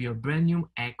 there will be a brand new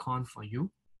aircon for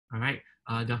you. All right,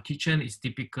 the kitchen is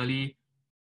typically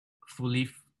fully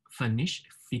furnished,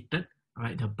 fitted. All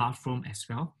right, the bathroom as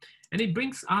well. And it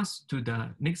brings us to the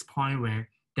next point where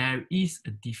there is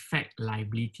a defect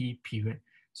liability period.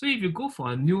 So if you go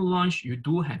for a new launch, you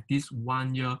do have this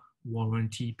 1 year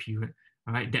warranty period.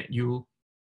 All right, that you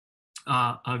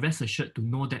rest assured to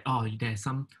know that, oh, there's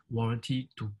some warranty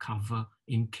to cover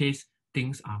in case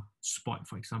things are spoiled,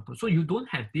 for example. So you don't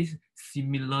have this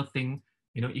similar thing,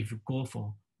 you know, if you go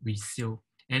for resale.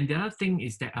 And the other thing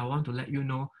is that I want to let you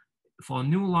know, for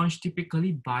new launch,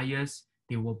 typically buyers,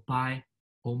 they will buy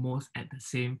almost at the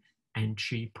same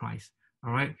entry price.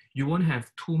 All right, you won't have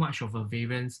too much of a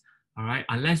variance. All right,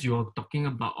 unless you're talking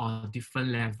about a different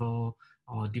level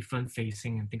or different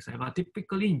facing and things like that. But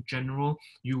typically, in general,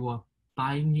 you will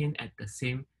buying in at the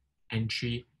same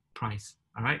entry price,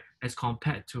 all right, as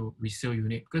compared to resale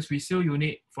unit. Because resale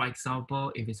unit, for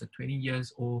example, if it's a 20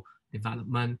 years old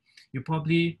development, you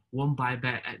probably won't buy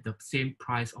back at the same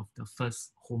price of the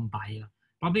first home buyer.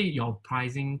 Probably your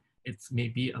pricing, it's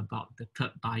maybe about the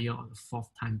third buyer or the fourth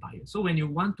time buyer. So when you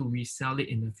want to resell it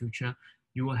in the future,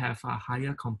 you will have a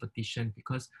higher competition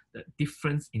because the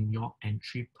difference in your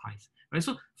entry price, right?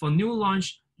 So for new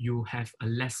launch, you have a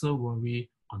lesser worry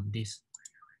on this.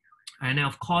 And then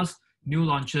of course, new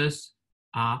launches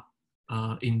are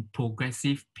in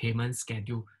progressive payment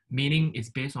schedule, meaning it's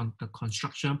based on the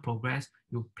construction progress,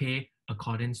 you pay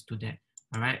according to that,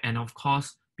 all right? And of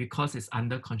course, because it's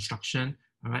under construction,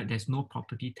 all right, there's no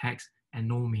property tax and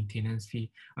no maintenance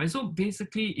fee. All right, so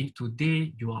basically, if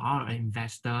today you are an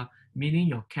investor, meaning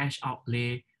your cash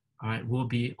outlay, all right, will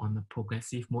be on the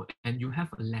progressive mode and you have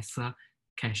a lesser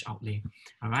cash outlay,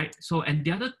 all right? So, and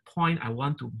the other point I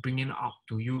want to bring it up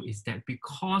to you is that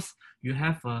because you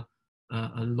have a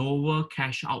lower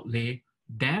cash outlay,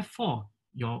 therefore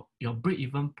your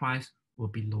break-even price will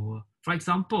be lower. For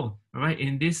example, all right,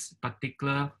 in this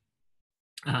particular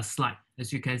slide,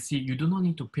 as you can see, you do not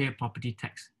need to pay a property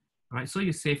tax, all right? So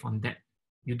you save on that.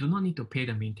 You do not need to pay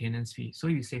the maintenance fee, so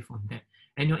you save on that.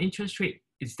 And your interest rate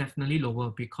is definitely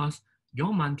lower because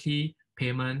your monthly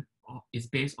payment is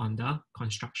based on the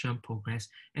construction progress.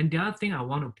 And the other thing I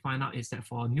want to point out is that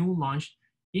for a new launch,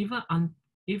 even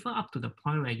up to the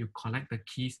point where you collect the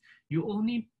keys, you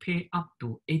only pay up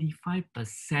to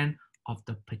 85% of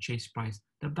the purchase price.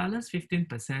 The balance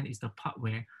 15% is the part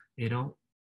where, you know,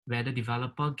 where the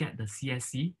developer get the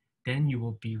CSC, then you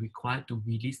will be required to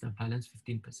release the balance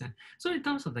 15%. So in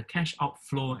terms of the cash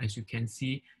outflow, as you can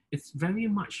see, it's very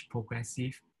much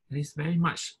progressive and it's very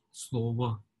much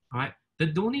slower, all right?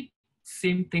 The only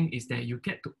same thing is that you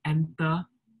get to enter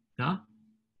the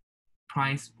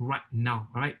price right now,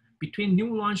 all right? Between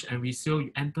new launch and resale,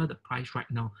 you enter the price right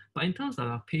now. But in terms of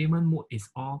the payment mode, it's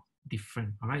all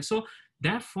different, all right? So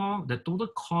therefore, the total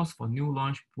cost for new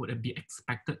launch would be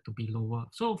expected to be lower.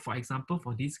 So for example,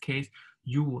 for this case,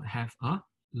 you would have a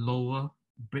lower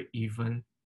break-even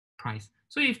price.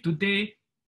 So if today,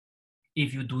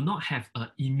 if you do not have an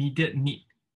immediate need,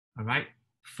 all right,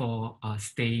 for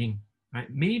staying, right,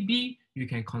 maybe you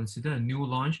can consider a new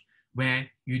launch where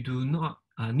you do not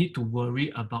need to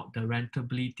worry about the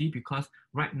rentability because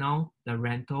right now the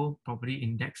rental property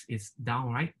index is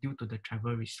down, right, due to the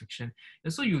travel restriction.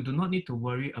 And so you do not need to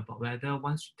worry about whether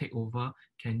once you take over,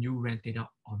 can you rent it out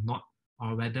or not,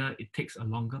 or whether it takes a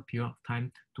longer period of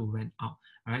time to rent out.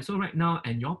 All right, so right now,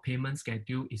 and your payment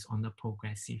schedule is on the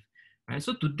progressive. All right,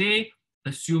 so today,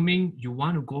 assuming you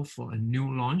want to go for a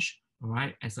new launch, all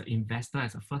right, as an investor,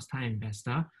 as a first-time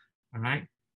investor, all right,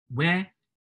 where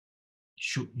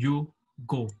should you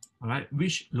go? All right,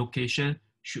 which location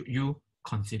should you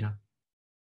consider?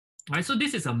 All right, so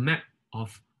this is a map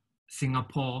of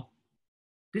Singapore.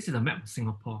 This is a map of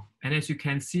Singapore. And as you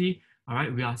can see, all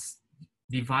right, we are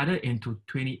divided into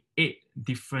 28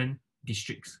 different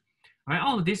districts. All right,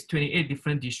 all of these 28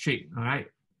 different districts, all right,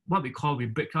 what we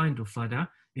break down into further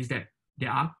is that there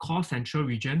are core central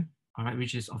region, all right,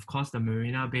 which is of course the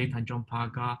Marina Bay, Tanjong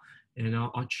Pagar, you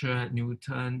know, Orchard,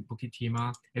 Newton, Bukit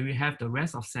Timah, and we have the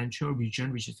rest of central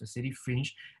region, which is the city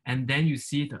fringe, and then you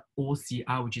see the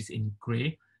OCR, which is in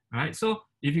gray, all right? So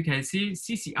if you can see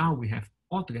CCR, we have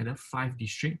altogether 5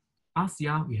 districts,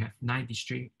 RCR, we have 9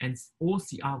 districts, and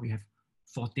OCR, we have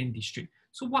 14 districts.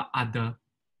 So what are the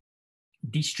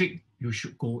district you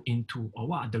should go into, or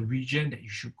what are the region that you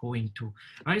should go into,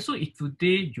 right? So if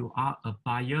today you are a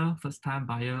buyer, first-time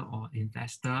buyer or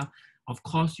investor, of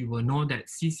course, you will know that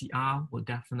CCR will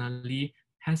definitely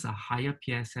has a higher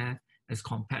PSF as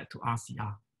compared to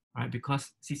RCR, right?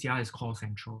 Because CCR is core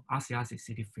central, RCR is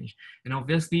city fringe. And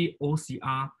obviously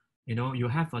OCR, you know, you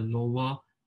have a lower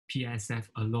PSF,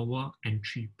 a lower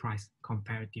entry price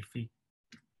comparatively.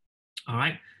 All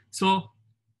right. So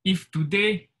if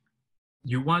today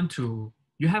you want to,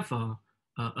 you have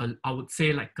I would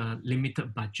say like a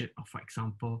limited budget, or for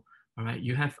example, all right,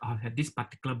 you have this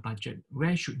particular budget,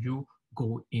 where should you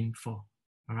go in for?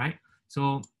 All right,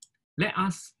 so let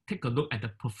us take a look at the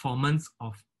performance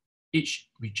of each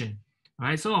region. All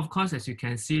right, so of course, as you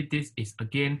can see, this is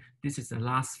the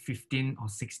last 15 or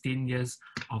 16 years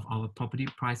of our property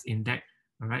price index,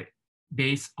 all right,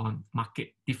 based on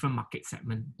different market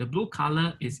segment. The blue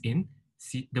color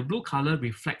the blue color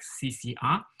reflects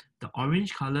CCR, the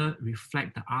orange color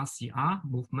reflects the RCR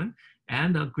movement,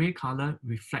 and the gray color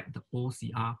reflects the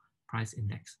OCR price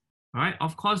index. All right,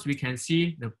 of course, we can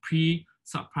see the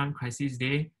pre-subprime crisis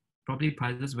day, property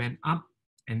prices went up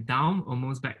and down,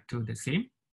 almost back to the same.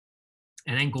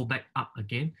 and then go back up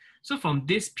again. So from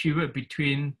this period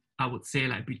between, I would say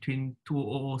like between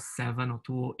 2007 or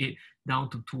 2008 down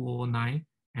to 2009,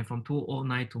 and from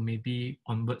 2009 to maybe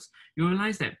onwards, you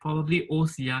realize that probably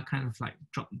OCR kind of like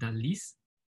dropped the least,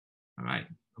 all right,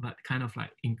 but kind of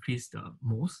like increased the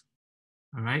most,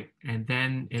 all right. And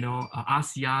then,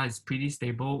 RCR is pretty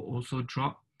stable, also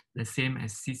dropped the same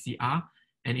as CCR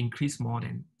and increased more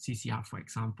than CCR, for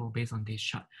example, based on this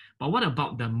chart. But what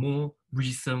about the more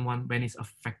recent one when it's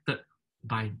affected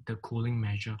by the cooling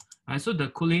measure? All right, so the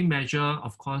cooling measure,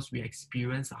 of course, we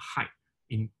experienced a hike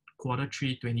in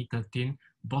Q3 2013,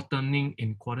 bottoming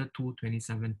in Q2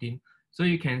 2017. So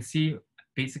you can see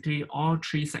basically all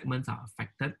three segments are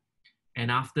affected. And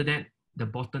after that, the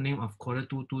bottoming of Q2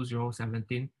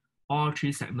 2017, all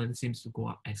three segments seems to go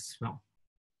up as well.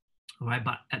 All right,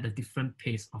 but at a different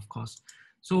pace, of course.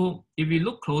 So if you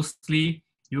look closely,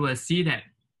 you will see that,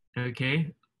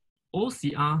 okay,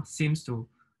 OCR seems to,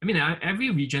 I mean, every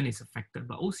region is affected,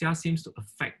 but OCR seems to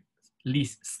affect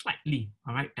least slightly,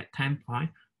 all right, at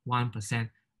 10.1%.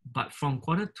 But from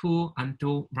Q2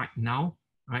 until right now,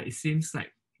 right, it seems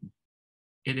like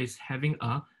it is having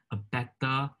a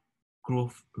better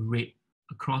growth rate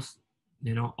across,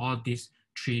 all these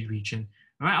three regions.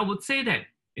 All right, I would say that,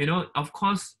 of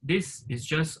course, this is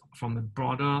just from a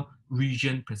broader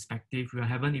region perspective. We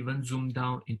haven't even zoomed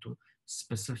down into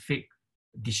specific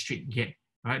district yet,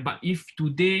 right? But if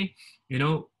today,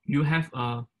 you have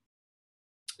a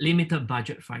limited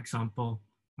budget, for example,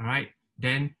 all right,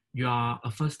 then you are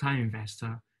a first-time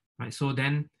investor, right? So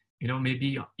then,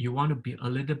 maybe you want to be a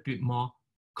little bit more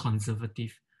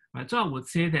conservative, right? So I would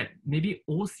say that maybe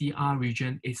OCR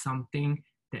region is something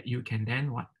that you can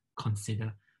then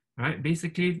consider, right?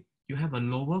 Basically, you have a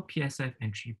lower PSF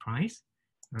entry price,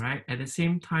 right? At the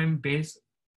same time, based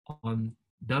on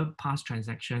the past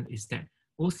transaction, is that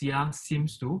OCR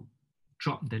seems to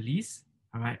drop the least,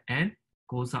 all right, and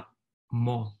goes up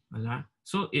more, all right?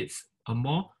 So it's a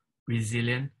more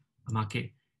resilient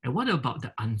market. And what about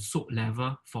the unsold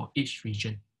level for each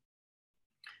region?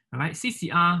 All right,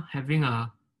 CCR having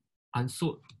a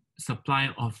unsold supply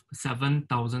of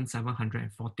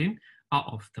 7,714 out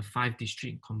of the 5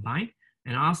 districts combined,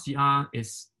 and RCR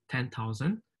is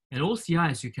 10,000. And OCR,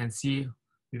 as you can see,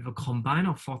 with a combine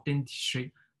of 14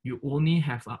 districts, you only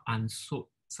have an unsold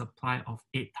supply of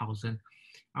 8,000.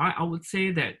 All right, I would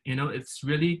say that, it's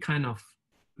really kind of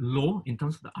low in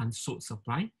terms of the unsold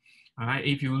supply. All right,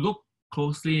 if you look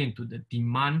closely into the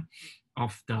demand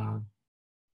of the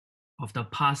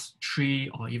past 3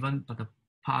 or even the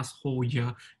past whole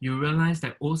year, you realize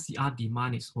that OCR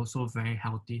demand is also very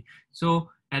healthy. So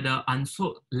at the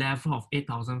unsold level of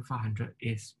 8,500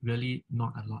 is really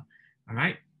not a lot. All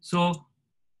right. So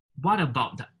what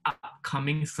about the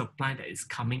upcoming supply that is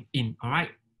coming in? All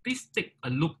right. Please take a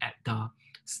look at the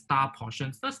star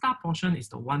portion. The star portion is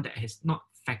the one that has not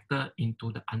factored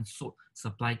into the unsold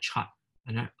supply chart,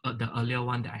 and the earlier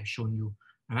one that I shown you.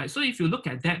 All right. So if you look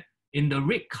at that in the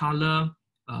red color,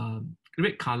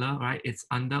 right, it's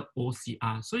under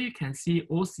OCR. So you can see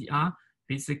OCR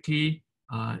basically,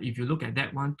 if you look at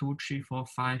that 1, 2, 3, 4,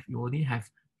 5, you only have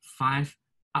 5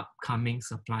 upcoming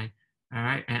supply. All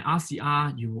right, and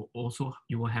RCR you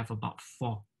will have about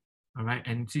 4. All right,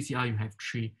 and CCR you have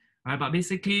 3. All right, but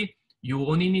basically you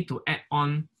only need to add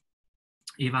on.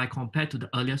 If I compare to the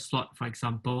earlier slot, for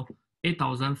example,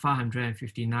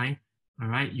 8,559. All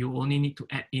right, you only need to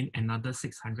add in another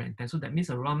 610. So that means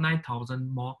around 9,000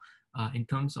 more in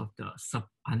terms of the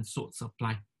unsold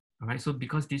supply. All right, so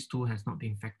because these two has not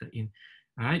been factored in.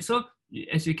 All right, so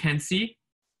as you can see,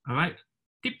 all right,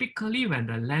 typically when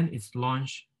the land is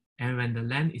launched and when the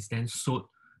land is then sold,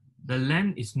 the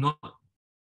land is not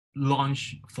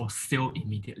launched for sale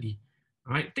immediately.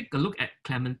 All right, take a look at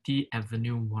Clementi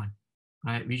Avenue 1,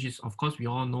 right, which is, of course, we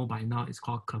all know by now, it's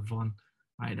called Kelvin,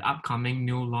 right, the upcoming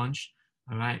new launch,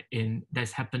 all right,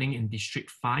 that's happening in District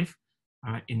 5,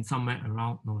 all right, in somewhere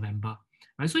around November. All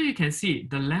right, so you can see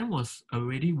the land was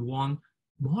already won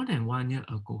more than 1 year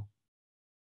ago.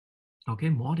 Okay,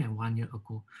 more than 1 year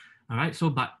ago. All right, so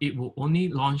but it will only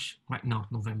launch right now,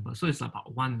 November. So it's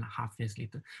about 1.5 years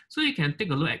later. So you can take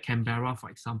a look at Canberra,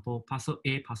 for example, Parcel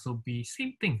A, Parcel B,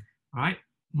 same thing. All right,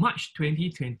 March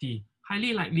 2020,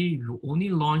 highly likely you will only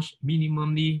launch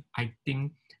minimally, I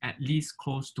think, at least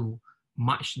close to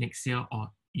March next year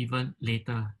or even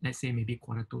later, let's say maybe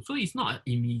Q2. So it's not an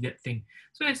immediate thing.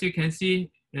 So as you can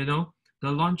see, the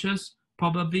launches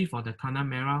probably for the Tanah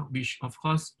Merah, which of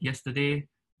course yesterday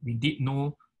we did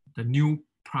know the new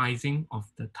pricing of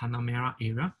the Tanah Merah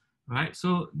area, right?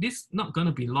 So this not going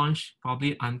to be launched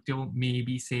probably until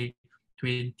maybe say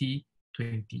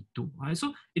 2022, right?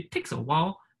 So it takes a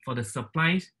while for the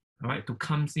supplies, all right, to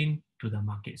comes in to the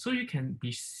market. So you can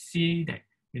see that,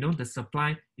 the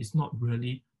supply is not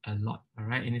really a lot, all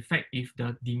right. And in fact, if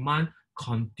the demand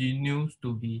continues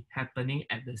to be happening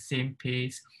at the same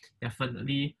pace,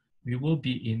 definitely we will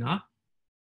be in a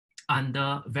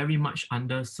very much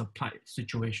under supply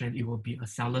situation. It will be a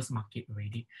seller's market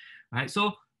already, right?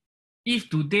 So if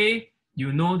today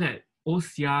you know that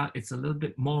OCR is a little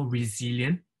bit more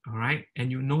resilient, all right,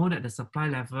 and you know that the supply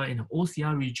level in the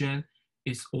OCR region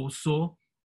is also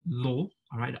low,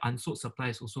 all right, the unsold supply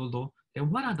is also low, then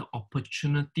what are the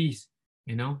opportunities,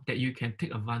 that you can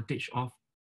take advantage of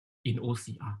in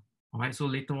OCR? All right, so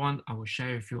later on, I will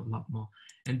share with you a lot more.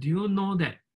 And do you know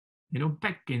that,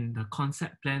 back in the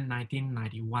concept plan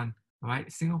 1991, all right,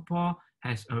 Singapore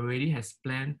has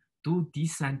planned to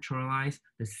decentralize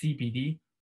the CBD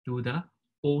to the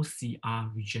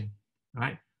OCR region,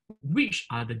 right? Which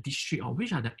are the district or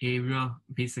which are the area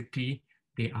basically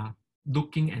they are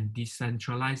looking and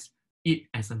decentralize it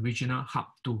as a regional hub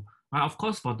too, right? Of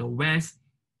course, for the West,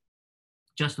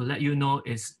 just to let you know,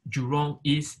 is Jurong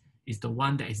East is the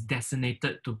one that is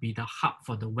designated to be the hub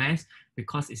for the West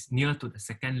because it's near to the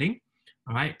second link,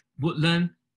 all right?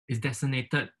 Woodland is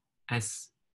designated as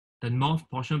the north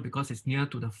portion because it's near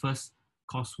to the first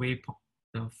causeway,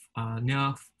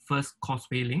 near first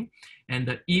causeway link, and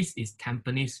the east is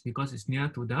Tampines because it's near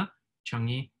to the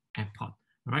Changi Airport,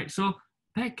 all right? So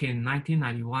back in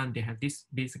 1991, they have this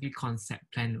basically concept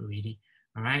plan already,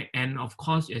 all right? And of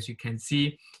course, as you can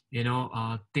see,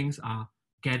 things are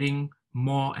getting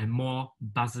more and more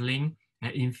bustling.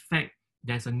 And in fact,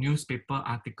 there's a newspaper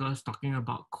article talking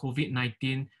about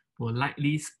COVID-19 will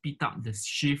likely speed up the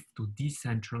shift to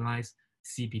decentralized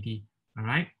CBD, all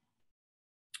right?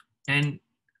 And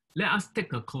let us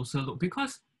take a closer look,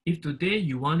 because if today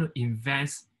you want to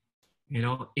invest,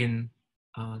 in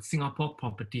Singapore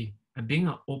property, and being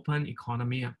an open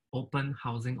economy, an open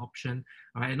housing option,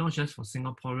 right? Not just for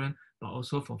Singaporean, but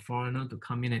also for foreigners to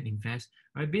come in and invest,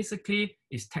 right? Basically,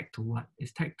 it's tagged to what?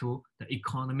 It's tagged to the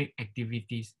economic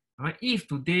activities, right? If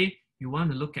today you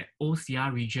want to look at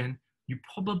OCR region, you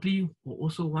probably will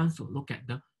also want to look at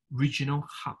the regional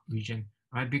hub region,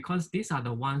 right? Because these are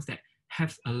the ones that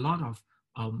have a lot of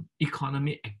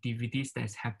economic activities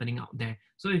that's happening out there.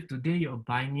 So if today you're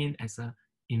buying in as an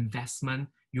investment,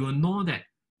 you will know that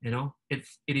it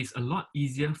is a lot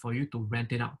easier for you to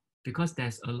rent it out because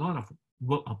there's a lot of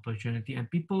work opportunity and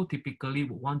people typically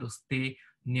would want to stay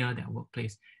near their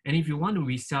workplace. And if you want to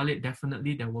resell it,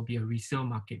 definitely there will be a resale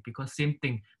market because same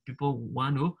thing, people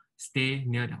want to stay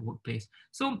near their workplace.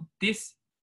 So this,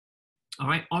 all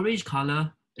right, orange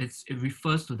color, it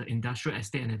refers to the industrial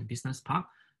estate and the business park.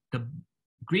 The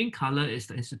green color is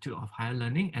the Institute of Higher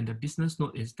Learning and the business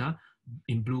node is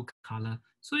in blue color.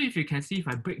 So if you can see, if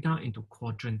I break down into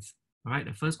quadrants, all right,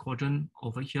 the first quadrant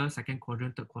over here, second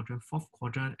quadrant, third quadrant, fourth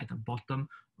quadrant at the bottom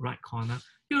right corner,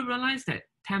 you'll realize that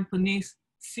Tampines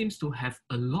seems to have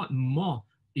a lot more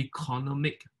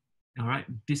economic, all right,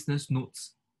 business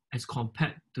nodes as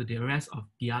compared to the rest of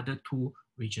the other two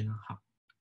regional hubs.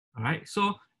 All right,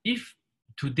 so if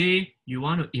today you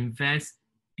want to invest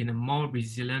in a more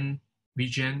resilient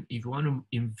region, if you want to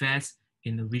invest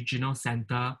in the regional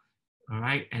center, all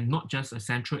right, and not just a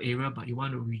central area, but you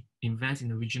want to invest in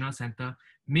the regional center,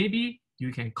 maybe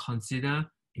you can consider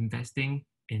investing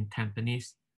in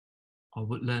Tampines or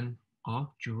Woodland or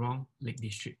Jurong Lake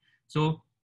District. So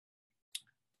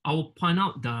I will point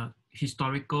out the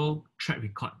historical track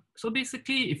record. So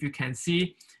basically, if you can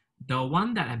see, the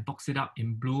one that I boxed it up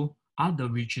in blue are the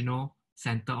regional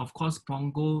center. Of course,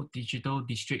 Punggol Digital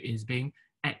District is being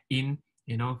added in,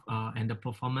 and the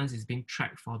performance is being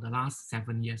tracked for the last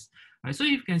 7 years. Right? So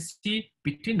you can see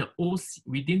within the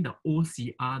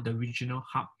OCR, the regional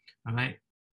hub, all right,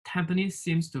 Tampines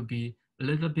seems to be a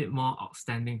little bit more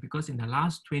outstanding because in the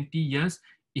last 20 years,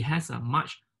 it has a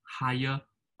much higher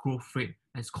growth rate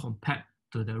as compared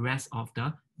to the rest of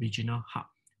the regional hub.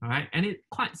 All right, and it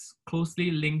quite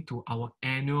closely linked to our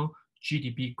annual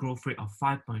GDP growth rate of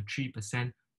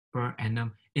 5.3% per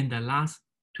annum in the last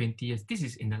 20 years. This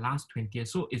is in the last 20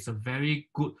 years. So it's a very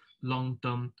good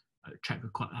long-term track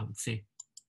record, I would say.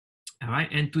 All right.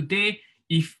 And today,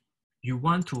 if you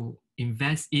want to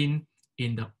invest in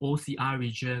the OCR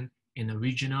region, in the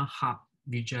regional hub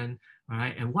region, all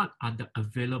right, and what are the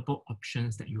available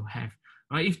options that you have?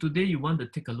 All right. If today you want to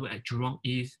take a look at Jurong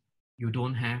East, you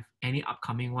don't have any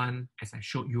upcoming one, as I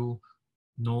showed you,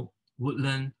 no.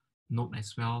 Woodland, no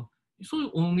as well.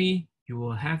 So only you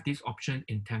will have this option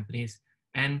in Tampines.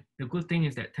 And the good thing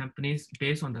is that Tampines,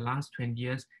 based on the last 20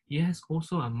 years, it has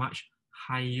also a much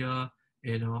higher,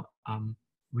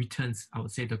 returns, I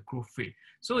would say, the growth rate.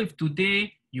 So if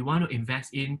today you want to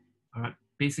invest in, all right,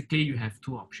 basically you have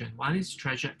two options. One is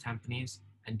Treasure at Tampines,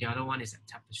 and the other one is at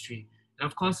Tapestry. And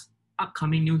of course,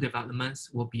 upcoming new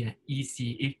developments will be at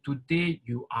EC. If today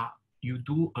you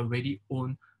do already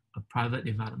own a private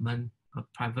development, a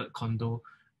private condo,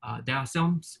 there are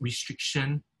some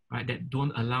restrictions, right, that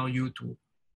don't allow you to,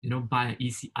 buy an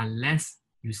EC unless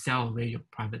you sell away your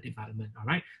private development. All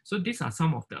right. So these are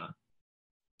some of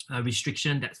the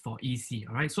restriction that's for EC.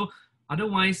 All right. So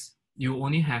otherwise, you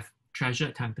only have Treasure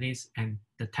at Tampines and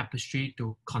the Tapestry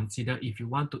to consider if you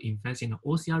want to invest in the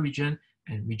OCR region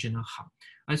and regional hub.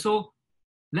 And so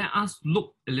let us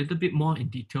look a little bit more in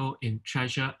detail in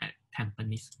Treasure at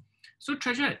Tampines. So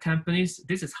Treasure at Tampines,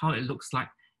 this is how it looks like.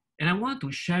 And I want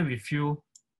to share with you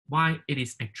why it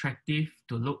is attractive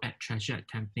to look at Treasure at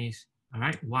Tampines. All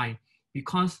right, why?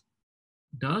 Because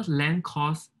the land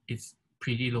cost is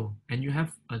pretty low and you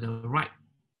have the right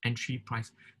entry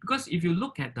price. Because if you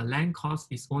look at the land cost,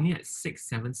 it's only at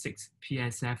 676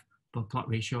 PSF per plot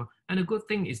ratio. And the good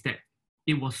thing is that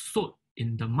it was sold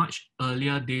in the much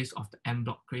earlier days of the en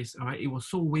bloc craze. All right, it was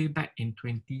sold way back in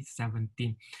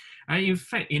 2017. And in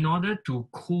fact, in order to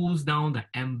cool down the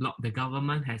en bloc, the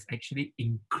government has actually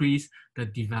increased the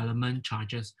development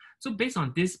charges. So based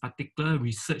on this particular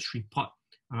research report,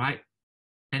 all right,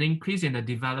 an increase in the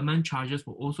development charges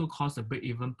will also cause the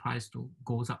break-even price to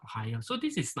goes up higher. So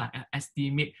this is like an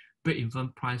estimate break-even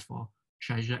price for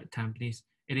Treasure at Tampines.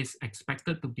 It is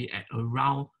expected to be at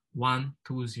around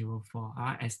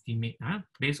 1204, estimate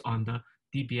based on the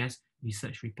DBS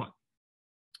research report.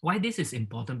 Why this is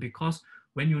important? Because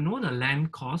when you know the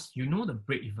land cost, you know the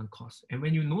break-even cost. And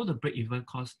when you know the break-even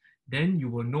cost, then you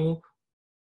will know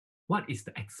what is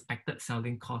the expected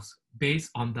selling cost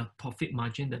based on the profit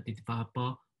margin that the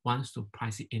developer wants to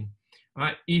price it in. All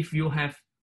right, if you have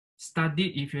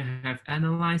studied, if you have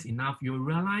analyzed enough, you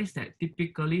realize that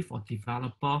typically for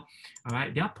developer, all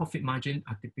right, their profit margin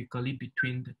are typically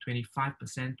between the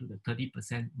 25% to the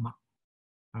 30% mark.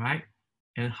 All right,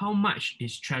 and how much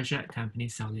is Treasure at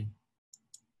Tampines selling?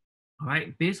 All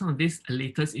right, based on this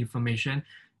latest information,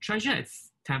 Treasure at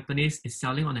Tampines is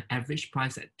selling on an average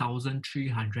price at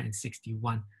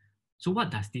 1,361. So what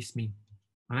does this mean?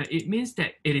 All right, it means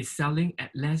that it is selling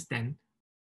at less than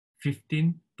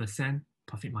 15%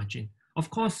 profit margin.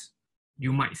 Of course,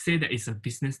 you might say that it's a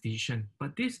business decision,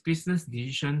 but this business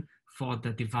decision for the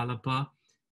developer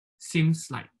seems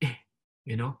like,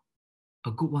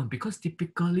 a good one, because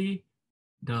typically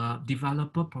the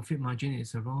developer profit margin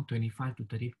is around 25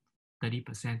 to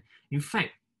 30%. In fact,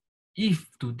 if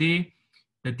today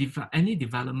any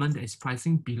development that is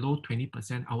pricing below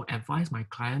 20%, I will advise my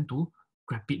client to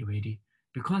grab it already,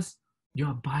 because you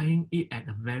are buying it at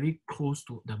a very close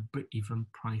to the break-even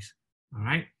price. All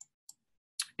right.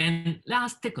 And let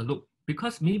us take a look,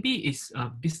 because maybe it's a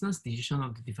business decision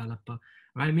of the developer,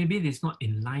 right? Maybe it's not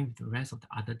in line with the rest of the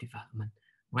other development,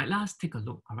 right? Let us take a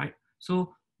look. All right.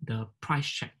 So the price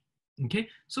check. Okay,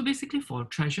 so basically for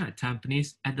Treasure at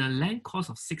Tampines, at the land cost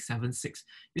of 676,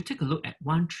 you take a look at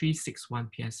 1361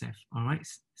 PSF. All right,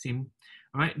 same.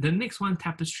 All right, the next one,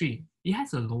 Tapestry, it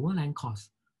has a lower land cost,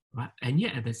 right? And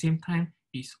yet at the same time,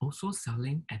 it's also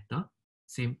selling at the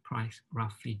same price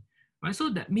roughly, right? So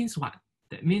that means what?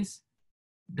 That means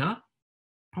the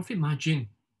profit margin,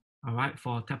 all right,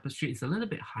 for Tapestry is a little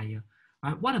bit higher.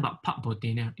 All right, what about Park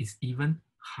Botania? It's even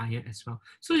higher as well.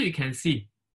 So you can see,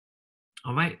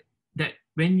 all right, that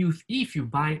if you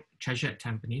buy Treasure at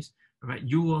Tampines, right,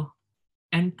 you will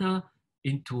enter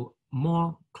into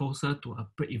more closer to a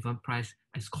break-even price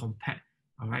as compared,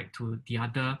 all right, to the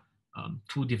other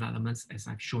two developments as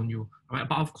I've shown you. All right,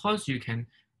 but of course you can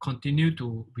continue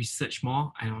to research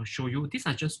more, and I'll show you. These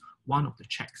are just one of the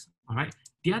checks. All right,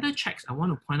 the other checks I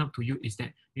want to point out to you is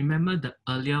that, remember the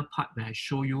earlier part where I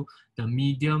show you the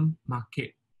medium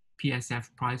market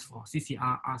PSF price for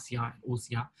CCR, RCR, and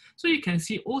OCR. So you can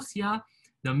see OCR,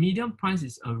 the median price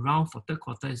is around, for third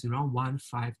quarter, is around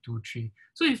 1,523.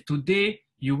 So if today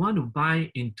you want to buy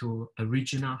into a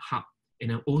regional hub in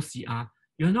an OCR,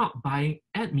 you're not buying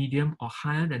at medium or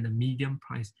higher than the median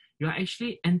price. You're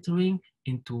actually entering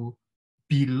into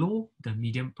below the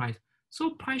median price.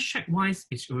 So price check wise,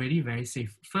 it's already very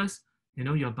safe. First,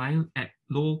 you're buying at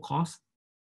low cost,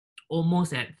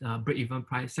 almost at break-even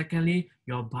price. Secondly,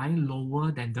 you're buying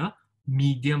lower than the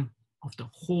median of the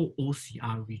whole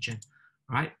OCR region.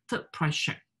 All right. Third, price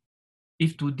check.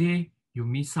 If today you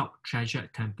miss out Treasure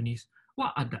at Tampines,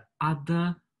 what are the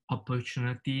other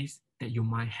opportunities that you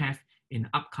might have in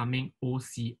upcoming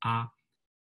OCR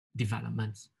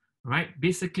developments? All right.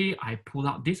 Basically, I pull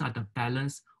out, these are the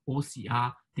balanced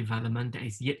OCR development that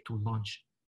is yet to launch.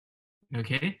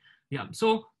 Okay. Yeah.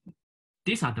 So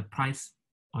these are the price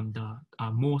on the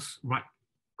most right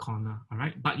corner, all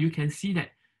right? But you can see that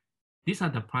these are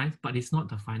the price, but it's not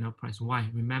the final price. Why?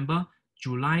 Remember,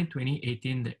 July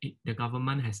 2018, the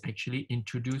government has actually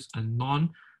introduced a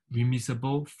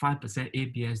non-remissible 5%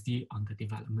 ABSD on the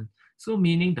development. So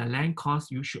meaning the land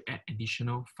cost, you should add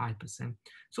additional 5%.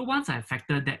 So once I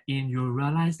factor that in, you'll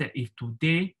realize that if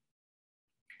today,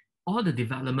 all the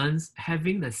developments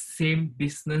having the same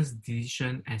business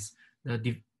decision as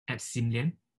at Sim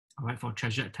Lim, all right, for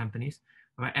Treasure at Tampines,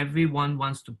 all right, everyone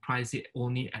wants to price it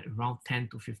only at around 10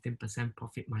 to 15%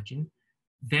 profit margin,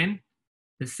 then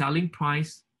the selling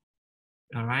price,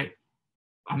 all right,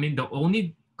 I mean, the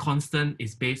only constant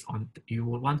is based on, you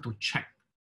will want to check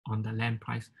on the land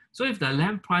price. So if the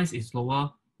land price is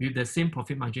lower with the same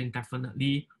profit margin,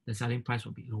 definitely the selling price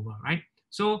will be lower, right?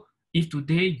 So if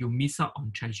today you miss out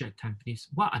on Treasure at Tampines,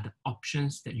 what are the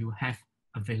options that you have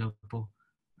available?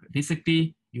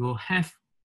 Basically, you will have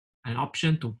an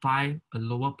option to buy a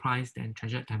lower price than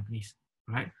Treasure at Tampines,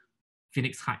 right?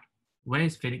 Phoenix Height. Where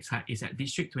is Phoenix Height? It's at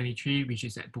District 23, which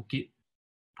is at Bukit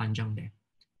Panjang there,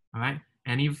 all right?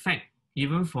 And in fact,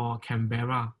 even for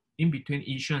Canberra, in between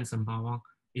Yishun and Sembawang,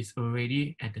 it's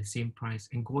already at the same price.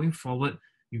 And going forward,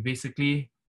 you basically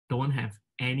don't have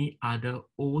any other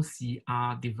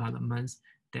OCR developments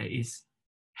that is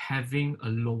having a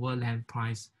lower land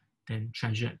price than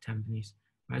Treasure at Tampines,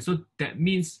 right? So that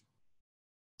means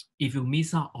if you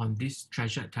miss out on this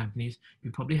Treasure at Tampines, you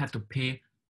probably have to pay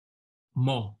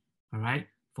more, all right,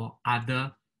 for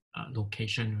other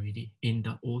location already in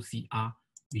the OCR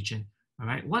region, all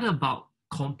right? What about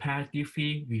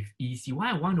comparatively with EC?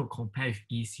 Why I want to compare with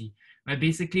EC, right?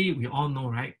 Basically, we all know,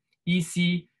 right?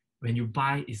 EC, when you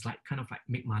buy, is like kind of like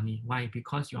make money. Why?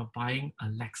 Because you're buying a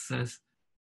Lexus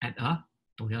at a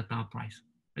Toyota price.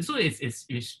 And so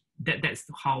that's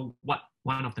how what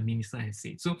one of the ministers has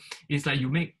said. So it's like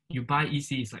you buy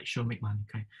EC, it's like sure make money.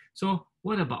 Okay. So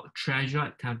what about Treasure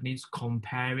at Tampines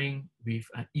comparing with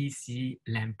an EC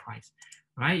land price,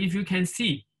 right? If you can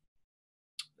see,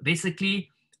 basically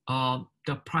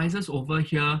the prices over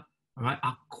here, all right,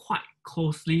 are quite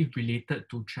closely related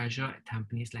to Treasure at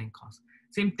Tampines land cost.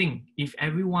 Same thing, if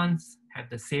everyone's have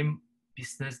the same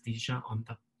business decision on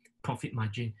the profit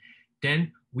margin,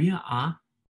 then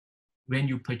when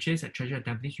you purchase at Treasure at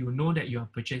Tampines, you know that you are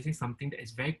purchasing something that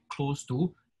is very close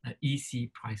to the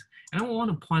EC price. And I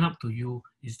want to point out to you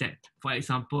is that, for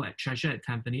example, at Treasure at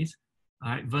Tampines,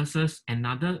 versus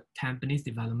another Tampines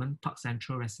development, Park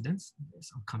Central Residence,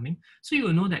 that's upcoming. So you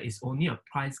will know that it's only a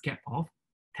price gap of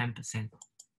 10%.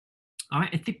 All right,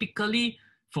 and typically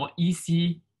for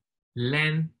EC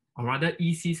land, or rather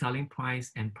EC selling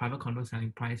price and private condo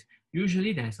selling price,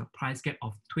 usually there's a price gap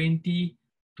of 20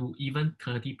 to even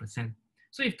 30%.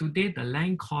 So if today the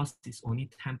land cost is only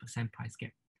 10% price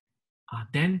gap,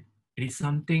 then it is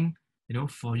something, you know,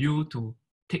 for you to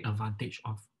take advantage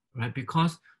of, right?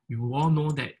 Because you all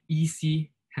know that EC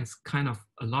has kind of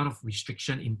a lot of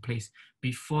restriction in place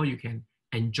before you can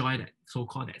enjoy that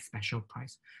so-called that special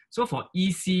price. So for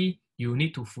EC, you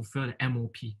need to fulfill the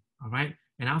MOP, all right?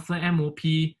 And after MOP,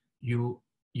 you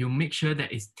make sure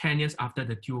that it's 10 years after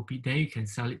the TOP, then you can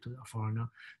sell it to the foreigner.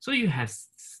 So you have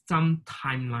some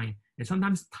timeline, and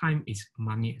sometimes time is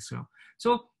money as well.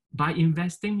 So by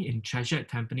investing in Treasure at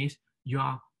Tampines, you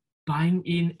are buying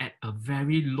in at a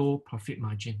very low profit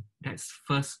margin. That's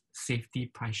first safety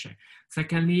price check.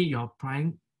 Secondly, you're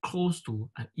buying close to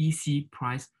an EC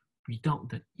price without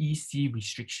the EC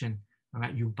restriction, all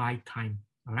right? You buy time,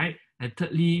 all right? And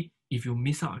thirdly, if you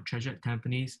miss out on Treasure at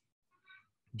Tampines,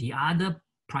 the other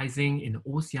pricing in the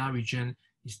OCR region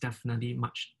is definitely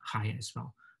much higher as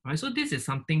well, right? So this is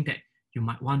something that you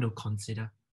might want to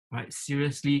consider, right?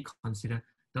 Seriously consider.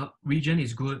 The region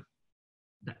is good,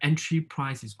 the entry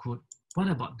price is good. What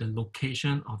about the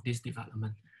location of this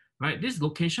development, right? This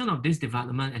location of this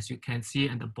development, as you can see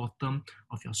at the bottom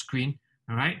of your screen,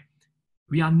 all right?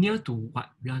 We are near to what?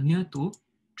 We are near to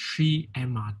 3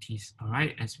 MRTs, all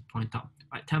right, as we point out.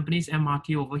 Right, Tampines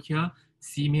MRT over here,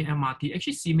 Simei MRT.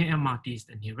 Actually, Simei MRT is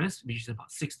the nearest, which is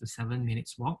about 6 to 7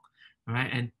 minutes walk, all right?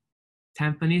 And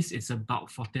Tampines is about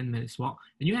 14 minutes walk.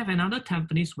 And you have another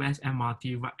Tampines West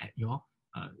MRT right at your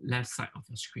left side of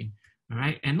the screen, all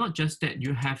right? And not just that,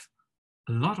 you have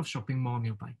a lot of shopping mall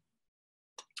nearby,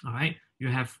 all right? You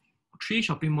have 3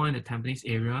 shopping malls in the Tampines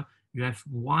area. You have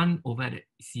 1 over at the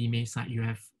Simei side. You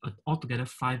have altogether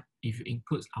 5 if you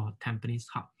include our Tampines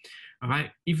hub, all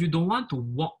right? If you don't want to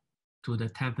walk to the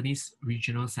Tampines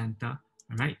Regional Center,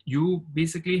 all right, you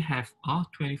basically have a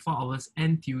 24 hours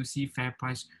NTUC fair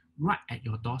price right at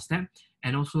your doorstep,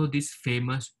 and also this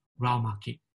famous Raw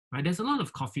Market, right? There's a lot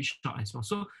of coffee shop as well.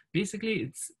 So basically,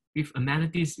 it's with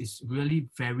amenities is really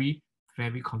very,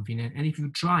 very convenient. And if you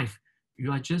drive,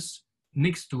 you are just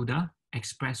next to the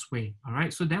expressway, all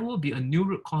right? So there will be a new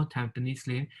route called Tampines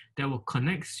Lane that will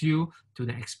connect you to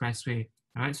the expressway,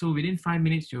 all right? So within 5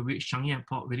 minutes, you'll reach Changi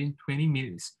Airport. Within 20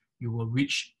 minutes, you will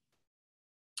reach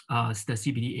the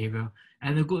CBD area.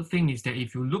 And the good thing is that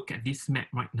if you look at this map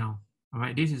right now, all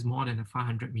right, this is more than a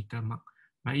 500-meter mark,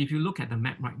 right? If you look at the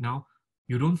map right now,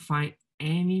 you don't find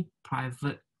any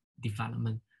private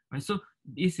development, right? So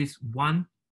this is one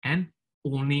and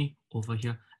only over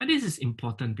here. And this is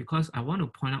important because I want to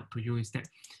point out to you is that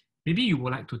maybe you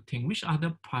would like to think which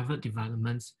other private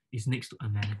developments is next to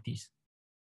amenities.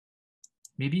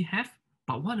 Maybe have,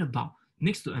 but what about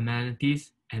next to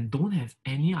amenities and don't have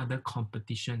any other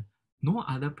competition, no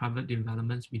other private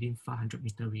developments within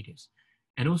 500-meter radius,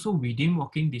 and also within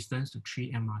walking distance to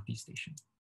 3 MRT stations.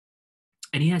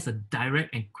 And it has a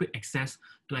direct and quick access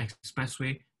to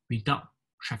expressway without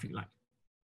traffic light.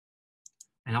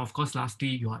 And of course, lastly,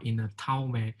 you are in a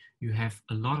town where you have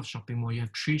a lot of shopping malls. You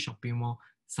have 3 shopping malls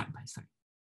side by side.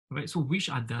 Right? So which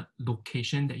are the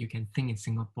locations that you can think in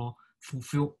Singapore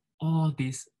fulfill all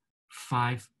these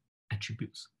 5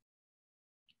 attributes?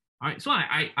 All right, so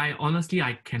I honestly,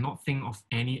 I cannot think of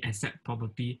any asset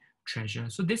property treasure.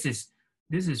 So this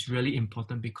is really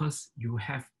important because you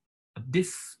have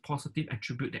this positive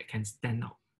attribute that can stand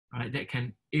out, right? That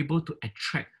can able to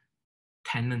attract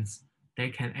tenants,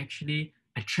 that can actually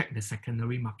attract the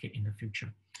secondary market in the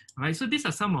future. All right, so these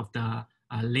are some of the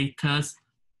latest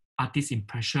artist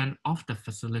impression of the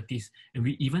facilities, and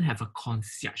we even have a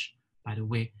concierge, by the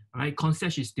way. All right,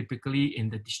 concierge is typically in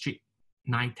the district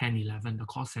 9, 10, 11, the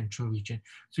core central region.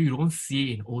 So you don't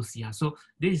see it in OCR. So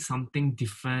this is something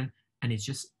different and it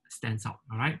just stands out,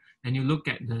 all right? And you look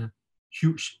at the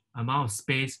huge amount of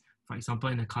space, for example,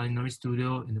 in the culinary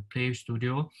studio, in the play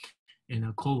studio, in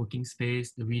a co-working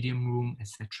space, the reading room,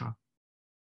 etc.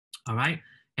 All right,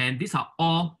 and these are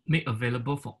all made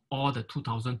available for all the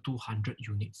 2,200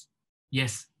 units.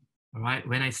 Yes, all right,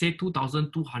 when I say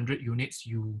 2,200 units,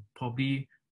 you probably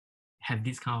have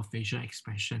this kind of facial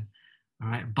expression, all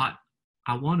right? But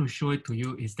I want to show it to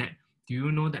you is that, do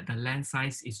you know that the land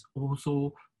size is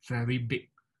also very big,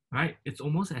 right? It's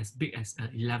almost as big as an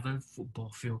 11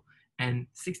 football field, and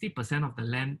 60% of the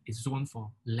land is zoned for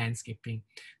landscaping.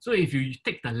 So if you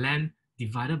take the land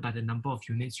divided by the number of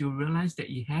units, you'll realize that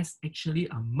it has actually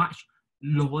a much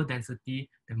lower density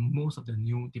than most of the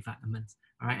new developments,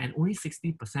 all right? And only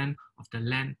 60% of the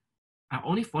land,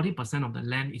 only 40% of the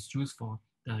land is used for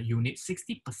the unit.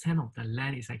 60% of the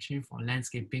land is actually for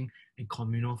landscaping and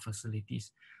communal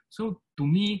facilities. So to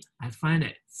me, I find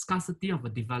that scarcity of a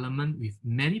development with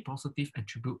many positive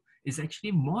attributes is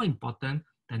actually more important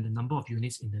than the number of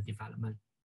units in the development.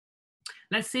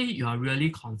 Let's say you are really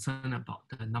concerned about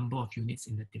the number of units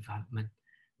in the development,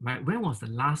 right? When was the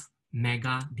last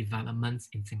mega developments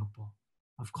in Singapore?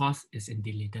 Of course, it's in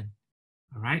D'Leedon,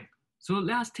 all right? So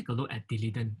let us take a look at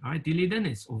D'Leedon. All right, D'Leedon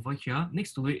is over here.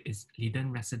 Next to it is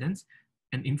Leedon Residence,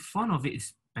 and in front of it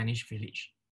is Spanish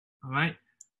Village. All right,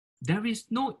 there is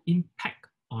no impact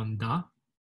on the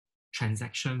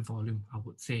transaction volume, I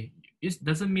would say. It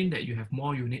doesn't mean that you have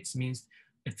more units means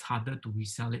it's harder to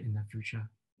resell it in the future.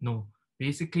 No,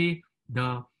 basically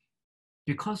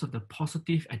because of the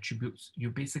positive attributes, you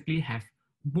basically have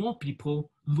more people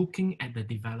looking at the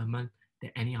development than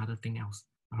any other thing else.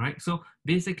 All right, so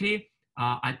basically,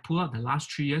 I pull out the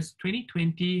last 3 years.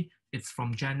 2020, it's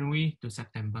from January to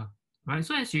September, right?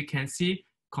 So as you can see,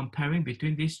 comparing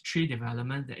between these 3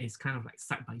 developments, that is kind of like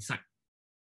side by side.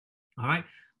 All right,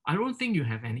 I don't think you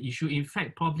have an issue. In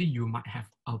fact, probably you might have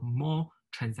a more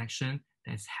transaction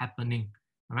that's happening.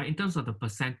 All right, in terms of the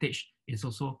percentage, it's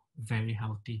also very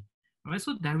healthy. All right,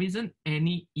 so there isn't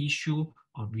any issue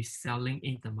of reselling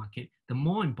in the market. The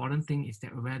more important thing is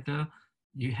that whether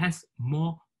it has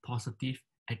more positive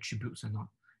attributes or not,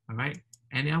 all right?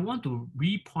 And I want to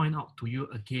re-point out to you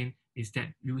again is that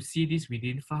you see this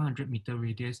within 500-meter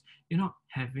radius, you're not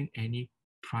having any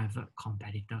private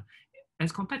competitor.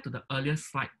 As compared to the earlier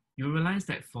slide, you realize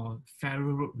that for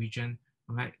Farrer Road region,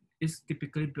 all right, it's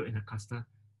typically built in a cluster,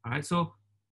 all right? So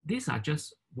these are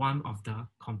just one of the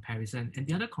comparison. And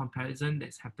the other comparison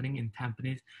that's happening in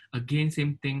Tampines, again,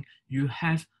 same thing, you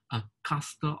have a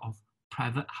cluster of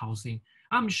private housing.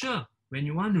 I'm sure when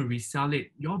you want to resell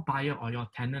it, your buyer or your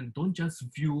tenant don't just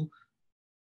view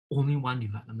only one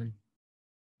development.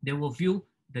 They will view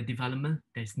the development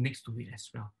that's next to it as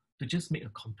well to just make a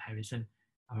comparison.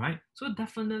 All right. So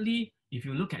definitely, if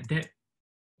you look at that,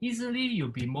 easily you'll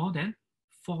be more than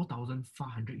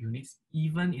 4,500 units,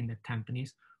 even in the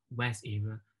Tampines West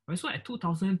area. Right? So at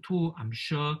 2002, I'm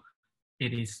sure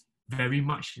it is very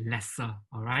much lesser,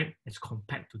 all right, as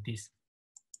compared to this.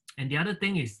 And the other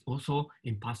thing is also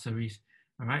in Pasir Ris,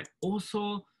 all right,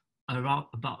 also around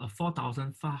about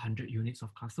 4,500 units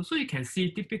of cluster. So you can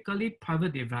see typically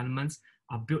private developments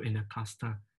are built in a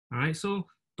cluster, all right. So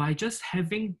by just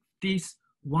having this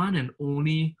one and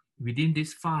only within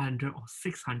this 500 or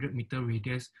 600 meter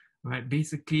radius, right,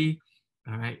 basically,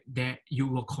 all right, that you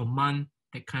will command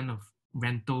that kind of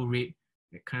rental rate,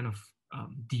 that kind of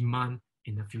demand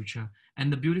in the future.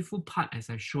 And the beautiful part, as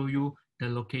I show you, the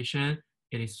location,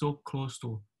 it is so close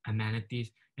to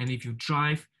amenities. And if you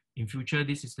drive in future,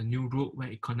 this is the new route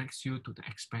where it connects you to the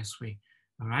expressway,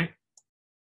 all right?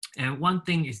 And one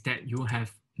thing is that you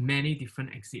have many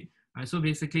different exits. Right, so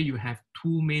basically you have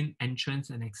two main entrance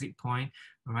and exit point.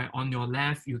 All right, on your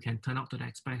left, you can turn out to the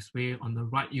expressway. On the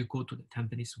right, you go to the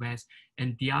Tampines West.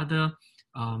 And the other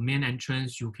main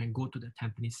entrance, you can go to the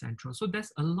Tampines Central. So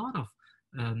there's a lot of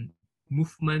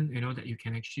movement, that you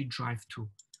can actually drive to.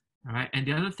 All right, and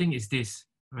the other thing is this,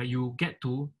 right? You get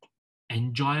to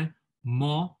enjoy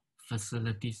more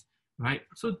facilities, right?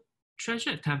 So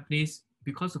Treasure at Tampines,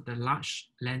 because of the large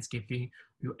landscaping,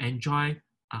 you enjoy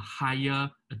a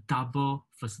double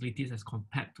facilities as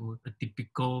compared to a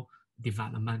typical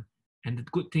development. And the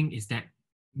good thing is that,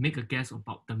 make a guess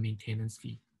about the maintenance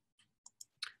fee.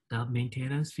 The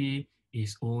maintenance fee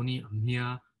is only a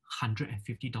mere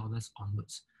 $150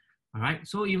 onwards. All right,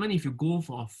 so even if you go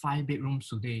for a 5 bedrooms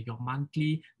today, your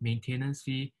monthly maintenance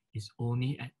fee is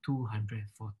only at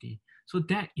 $240. So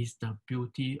that is the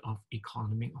beauty of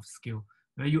economy of scale,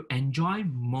 where you enjoy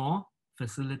more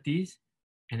facilities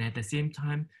and at the same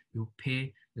time you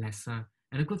pay lesser.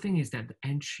 And the good thing is that the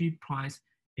entry price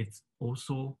is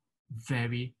also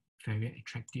very, very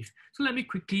attractive. So let me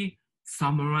quickly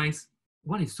summarize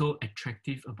what is so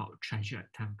attractive about Treasure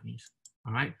at Tampines.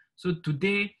 All right, so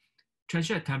today,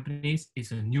 Treasure at Tampines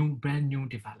is a brand new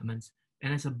development.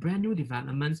 And as a brand new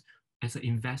development, as an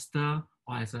investor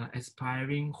or as an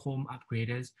aspiring home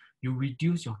upgraders, you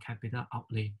reduce your capital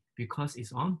outlay because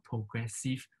it's on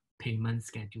progressive payment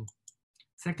schedule.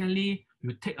 Secondly,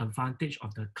 you take advantage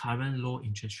of the current low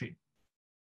interest rate.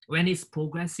 When it's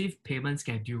progressive payment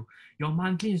schedule, your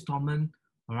monthly installment,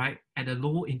 all right, at a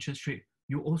low interest rate,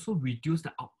 you also reduce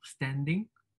the outstanding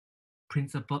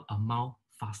principal amount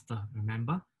faster,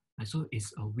 remember? So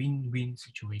it's a win-win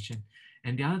situation.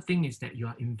 And the other thing is that you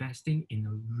are investing in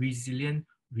a resilient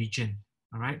region,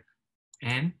 all right?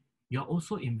 And you're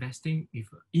also investing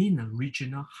in a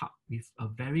regional hub with a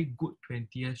very good 20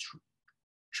 years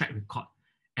track record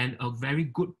and a very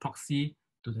good proxy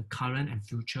to the current and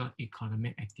future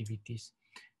economic activities.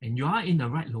 And you are in the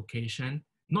right location,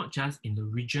 not just in the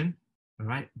region, all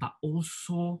right, but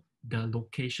also the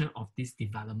location of this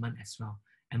development as well.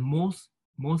 And most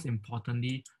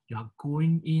importantly, you are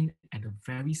going in at a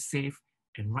very safe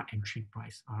and right entry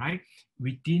price, all right?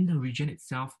 Within the region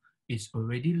itself is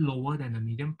already lower than the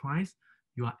median price.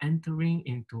 You are entering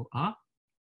into a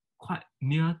quite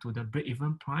near to the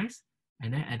break-even price,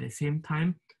 and then at the same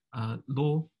time,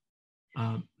 low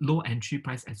entry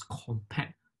price as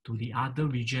compared to the other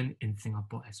region in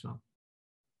Singapore as well.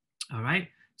 All right,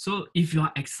 so if you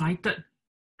are excited,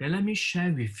 then let me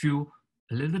share with you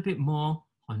a little bit more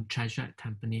on Treasure at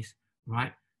Tampines,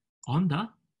 right? On the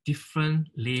different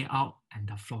layout and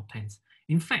the floor plans.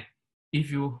 In fact,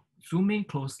 if you zoom in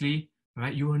closely,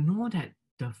 right, you will know that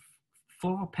the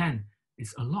floor plan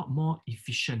is a lot more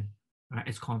efficient, right,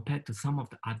 as compared to some of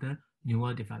the other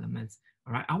newer developments.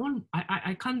 All right,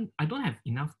 I don't have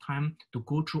enough time to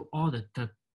go through all the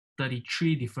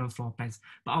 33 different floor plans,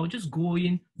 but I'll just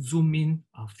zoom in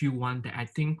a few ones that I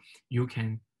think you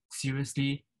can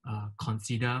seriously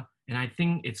consider. And I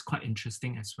think it's quite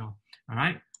interesting as well. All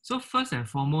right. So first and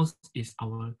foremost is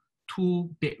our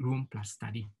 2-bedroom plus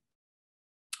study.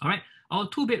 All right. Our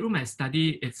 2-bedroom and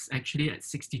study, it's actually at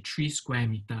 63 square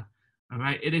meter. All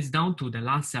right. It is down to the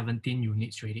last 17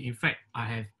 units already. In fact, I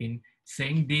have been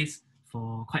saying this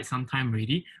for quite some time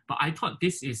already, but I thought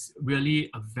this is really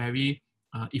a very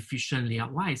efficient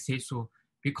layout. Why I say so?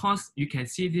 Because you can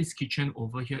see this kitchen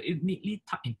over here, it neatly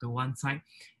tucked into one side,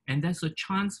 and there's a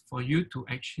chance for you to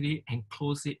actually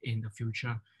enclose it in the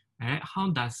future. All right, how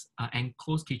does an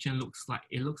enclosed kitchen looks like?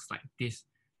 It looks like this.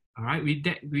 All right, we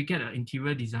get an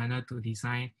interior designer to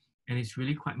design, and it's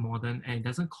really quite modern, and it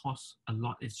doesn't cost a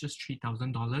lot. It's just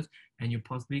 $3,000, and you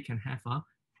possibly can have an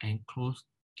enclosed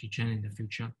kitchen in the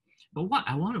future. But what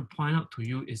I want to point out to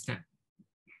you is that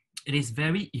it is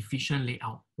very efficient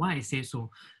layout. Why I say so?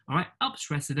 All right,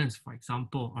 Alps Residence, for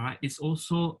example, all right, it's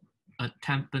also a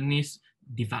Tampines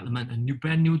development,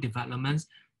 brand new development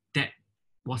that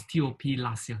was TOP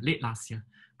last year, late last year.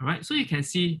 All right, so you can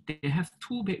see they have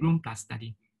 2-bedroom plus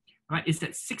study. All right, it's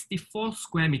at 64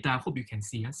 square meter. I hope you can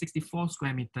see, 64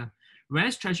 square meter.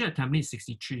 Whereas Treasure at Tampines is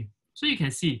 63. So you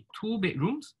can see 2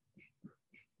 bedrooms,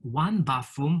 1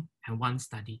 bathroom, and 1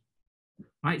 study.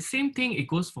 Right, same thing, it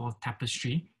goes for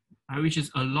Tapestry, which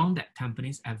is along that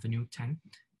Tampines Avenue 10.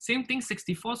 Same thing,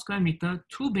 64 square meter,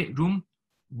 2 bedroom,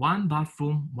 1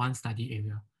 bathroom, 1 study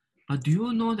area. But do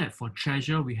you know that for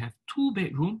Treasure, we have 2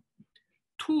 bedroom,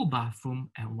 2 bathroom,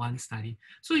 and 1 study?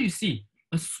 So you see,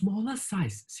 a smaller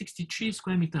size, 63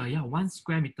 square meter, yeah, 1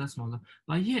 square meter smaller,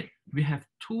 but yet we have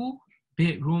 2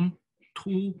 bedroom,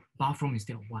 2 bathroom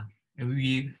instead of 1.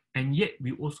 And yet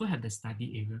we also have the study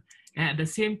area. And at the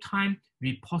same time,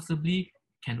 we possibly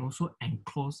can also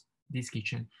enclose this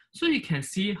kitchen. So you can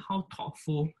see how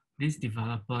thoughtful this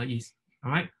developer is,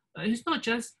 all right? It's not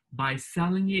just by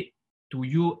selling it to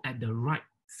you at the right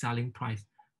selling price,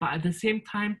 but at the same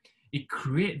time, it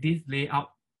creates this layout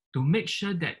to make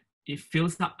sure that it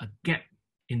fills up a gap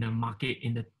in the market,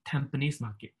 in the Tampines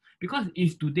market. Because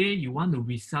if today you want to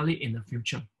resell it in the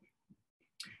future,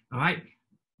 all right,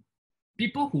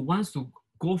 people who wants to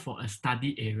go for a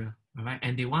study area, all right,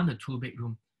 and they want a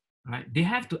 2-bedroom, all right, they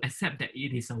have to accept that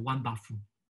it is a 1 bathroom.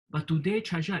 But today,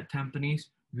 Treasure at Tampines,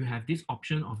 you have this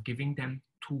option of giving them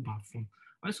 2 bathroom.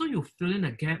 All right, so you fill in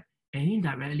a gap and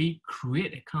indirectly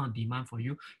create a kind of demand for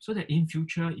you, so that in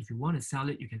future, if you want to sell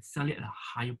it, you can sell it at a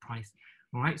higher price.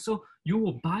 All right, so you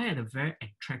will buy at a very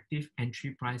attractive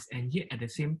entry price, and yet at the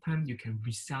same time, you can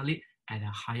resell it at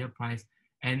a higher price.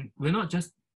 And we're not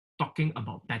just talking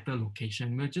about better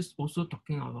location, we're just also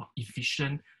talking about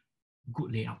efficient,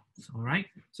 good layouts. All right,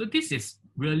 so this is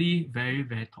really very,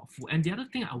 very thoughtful. And the other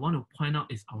thing I want to point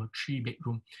out is our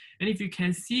 3-bedroom. And if you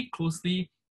can see closely,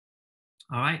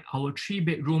 all right, our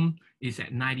 3-bedroom is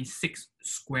at 96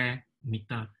 square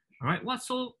meter. All right, what's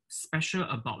so special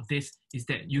about this is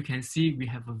that you can see we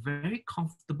have a very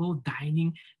comfortable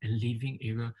dining and living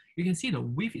area. You can see the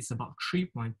width is about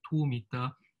 3.2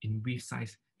 meter in width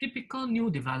size. Typical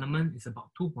new development is about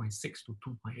 2.6 to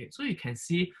 2.8. So you can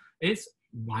see it's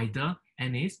wider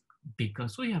and it's bigger.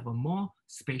 So you have a more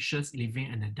spacious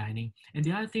living and a dining. And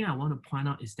the other thing I want to point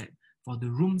out is that for the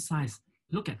room size,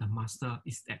 look at the master,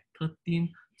 it's at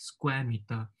 13 square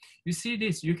meter. You see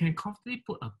this, you can comfortably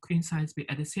put a queen size bed.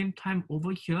 At the same time,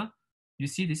 over here, you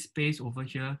see this space over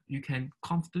here, you can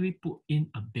comfortably put in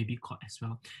a baby cot as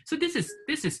well. So this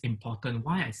is important.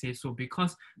 Why I say so?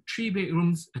 Because 3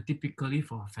 bedrooms are typically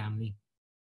for a family.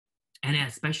 And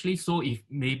especially so if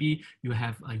maybe you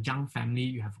have a young family,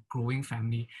 you have a growing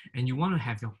family, and you want to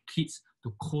have your kids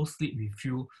to co-sleep with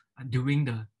you during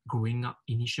the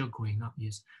initial growing up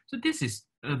years. So this is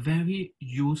a very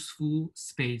useful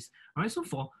space. All right, so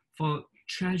for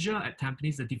Treasure at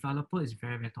Tampines, the developer is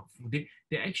very, very thoughtful.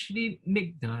 They actually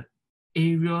make the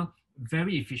area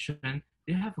very efficient.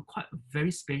 They have a quite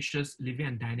very spacious living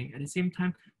and dining. At the same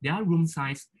time, their room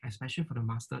size, especially for the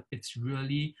master, it's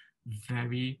really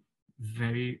very,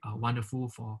 very wonderful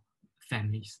for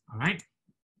families. All right.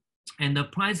 And the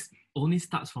price only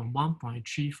starts from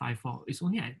 1.354. It's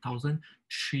only at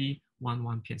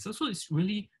 1,311 pesos. So it's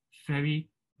really very,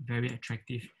 very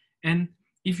attractive. And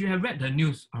if you have read the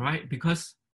news, all right,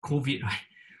 because COVID, right,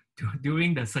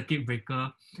 during the circuit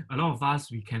breaker, a lot of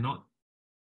us, we cannot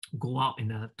go out in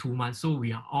the 2 months. So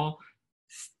we are all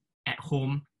at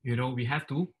home, you know, we have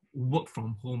to work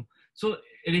from home. So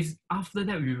it is after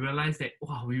that we realize that,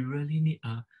 wow, we really need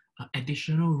a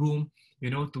additional room, you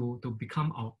know, to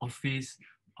become our office,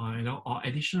 or, you know, or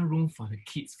additional room for the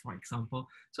kids, for example.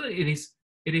 So it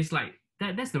is like,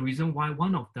 that's the reason why,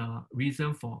 one of the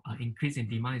reason for increase in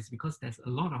demand is because there's a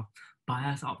lot of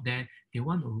buyers out there, they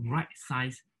want to right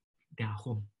size their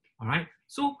home, all right?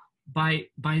 So by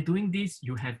doing this,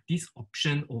 you have this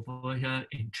option over here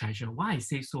in Treasure. Why I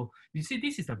say so? You see,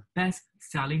 this is the best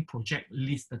selling project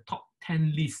list, the top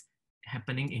 10 list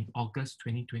happening in August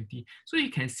 2020. So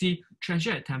you can see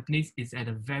Treasure at Tampines is at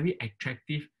a very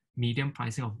attractive medium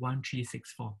pricing of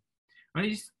 1,364.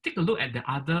 Right, just take a look at the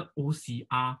other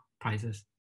OCR prices.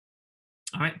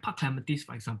 All right, Park Clementi's,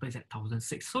 for example, is at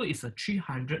 1,006. So it's a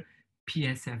 300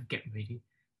 PSF gap already.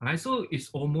 All right, so it's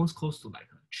almost close to like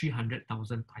a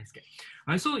 300,000 price gap.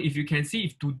 All right, so if you can see,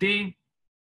 if today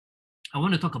I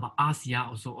want to talk about RCR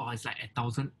also, or it's like at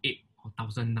 1,008 or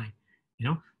 1,009, you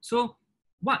know. So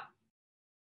what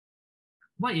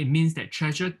it means that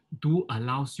Treasure do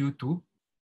allows you to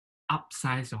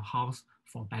upsize your house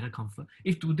for better comfort.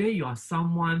 If today you are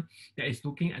someone that is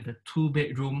looking at the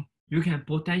 2-bedroom, you can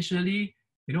potentially,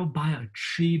 you know, buy a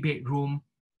 3-bedroom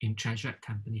in Treasure at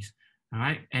Tampines, all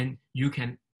right? And you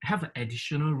can have an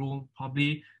additional room,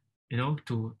 probably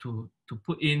to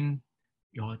put in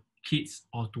your kids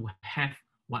or to have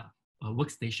what a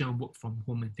workstation, work from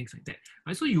home and things like that,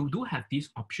 right? So you do have this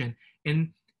option.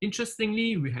 And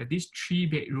interestingly, we have this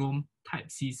 3-bedroom type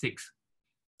C6.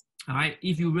 All right,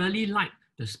 if you really like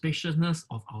the spaciousness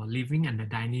of our living and the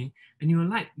dining, and you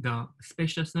like the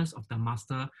spaciousness of the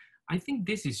master, I think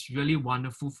this is really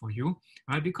wonderful for you,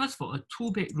 right? Because for a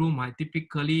 2-bedroom, right,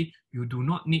 typically you do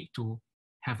not need to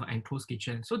have an enclosed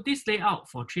kitchen. So this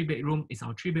layout for 3-bedroom is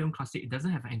our 3-bedroom classic. It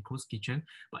doesn't have an enclosed kitchen,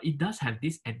 but it does have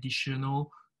this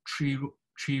additional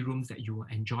three rooms that you will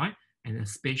enjoy, and a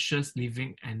spacious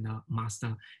living and a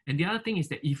master. And the other thing is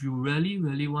that if you really,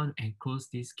 really want to enclose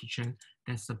this kitchen,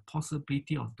 there's a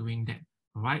possibility of doing that.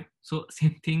 All right. So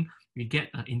same thing, we get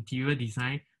an interior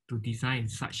design to design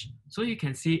such. So you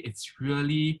can see it's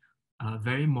really a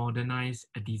very modernized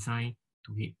design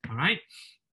to it. All right.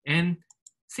 And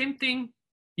same thing,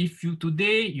 if you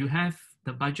today you have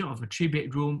the budget of a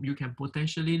 3-bedroom, you can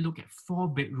potentially look at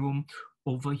 4-bedroom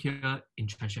over here in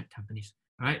Treasure at Tampines.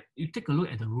 All right. You take a look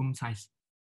at the room size.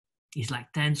 It's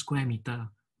like 10 square meter.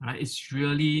 Right. It's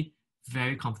really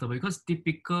very comfortable because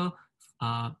typical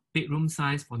bedroom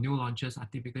size for new launches are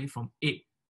typically from 8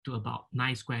 to about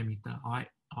 9 square meter, all right,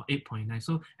 or 8.9.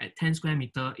 So at 10 square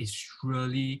meter, it's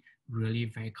really, really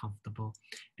very comfortable.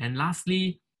 And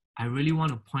lastly, I really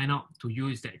want to point out to you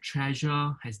is that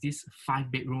Treasure has this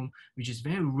 5-bedroom, which is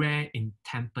very rare in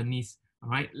Tampines, all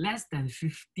right? Less than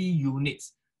 50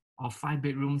 units of 5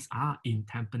 bedrooms are in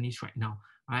Tampines right now,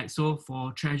 all right? So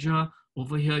for Treasure,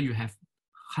 over here, you have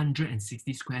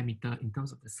 160 square meter in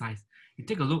terms of the size. You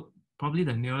take a look, probably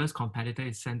the nearest competitor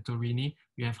is Santorini.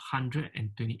 We have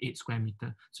 128 square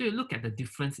meter. So you look at the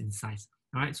difference in size,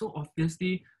 all right? So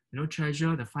obviously,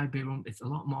 Treasure, the 5-bedroom, is a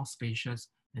lot more spacious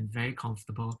and very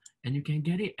comfortable, and you can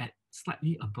get it at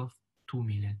slightly above 2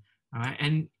 million, all right?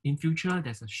 And in future,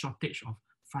 there's a shortage of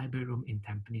 5-bedroom in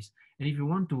Tampines. And if you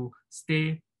want to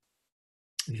stay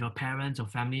with your parents or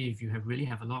family, if you really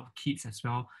have a lot of kids as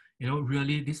well,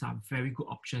 really these are very good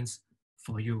options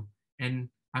for you. And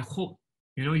I hope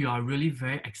you are really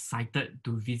very excited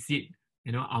to visit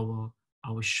our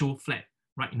show flat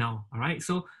right now. All right,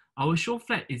 so our show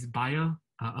flat is via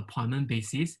appointment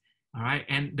basis. All right,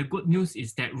 and the good news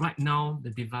is that right now the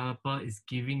developer is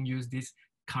giving you this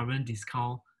current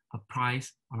discount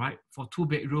price. All right, for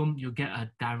 2-bedroom you get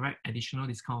a direct additional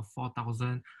discount of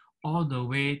 4,000 all the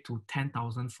way to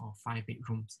 10,000 for 5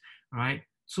 bedrooms. All right,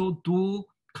 so do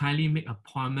kindly make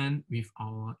appointment with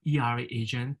our ERA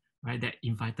agent, right, that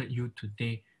invited you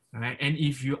today. All right, and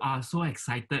if you are so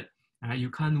excited, you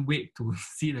can't wait to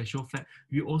see the show flat,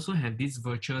 we also have this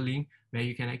virtual link where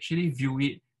you can actually view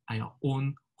it at your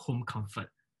own home comfort.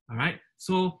 All right,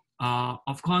 so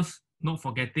of course, not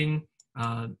forgetting,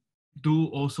 do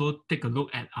also take a look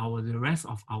at the rest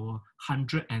of our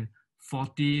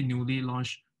 140 newly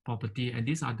launched property, and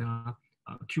these are the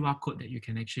QR code that you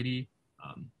can actually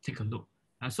take a look.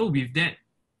 So with that,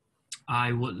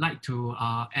 I would like to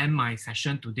end my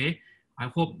session today. I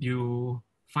hope you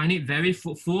find it very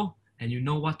fruitful and you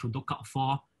know what to look out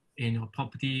for in your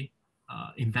property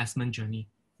investment journey.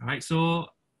 All right, so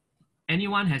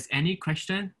anyone has any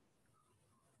question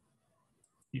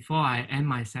before I end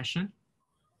my session?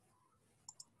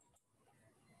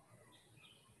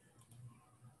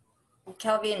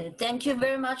 Kelvin, thank you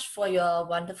very much for your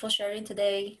wonderful sharing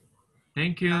today.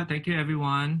 Thank you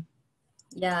everyone.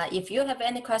 Yeah, if you have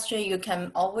any question, you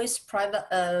can always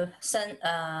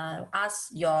ask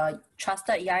your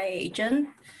trusted EIA agent.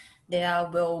 They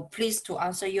will pleased to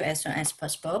answer you as soon as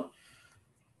possible.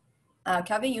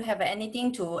 Kelvin, you have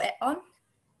anything to add on?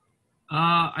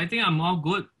 I think I'm all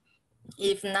good.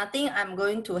 If nothing, I'm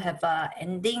going to have an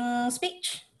ending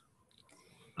speech.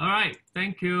 All right,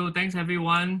 thank you. Thanks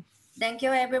everyone. Thank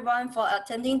you everyone for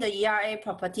attending the ERA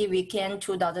Property Weekend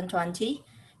 2020.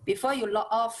 Before you log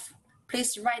off,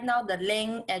 please write down the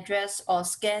link, address, or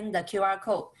scan the QR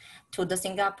code to the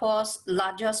Singapore's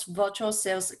largest virtual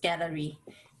sales gallery.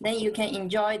 Then you can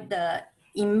enjoy the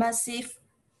immersive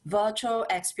virtual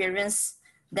experience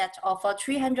that offer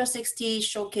 360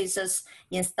 showcases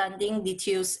in stunning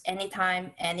details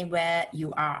anytime, anywhere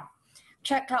you are.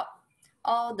 Check out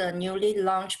all the newly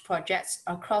launched projects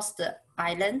across the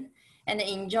island and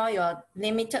enjoy your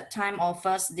limited time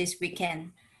offers this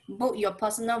weekend. Book your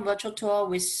personal virtual tour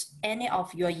with any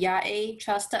of your ERA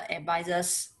trusted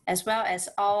advisors, as well as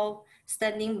all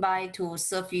standing by to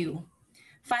serve you.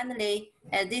 Finally,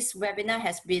 as this webinar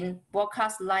has been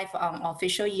broadcast live on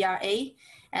official ERA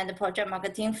and the Project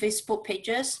Marketing Facebook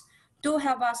pages, do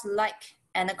help us like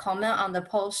and comment on the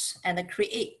post and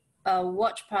create a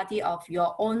watch party of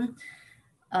your own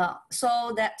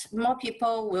so that more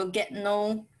people will get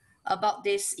know about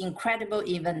this incredible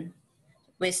event.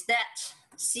 With that,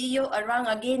 see you around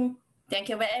again. Thank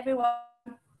you everyone.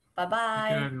 Bye-bye.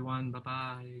 Thank you, everyone.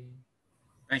 Bye-bye.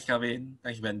 Thanks, Kelvin.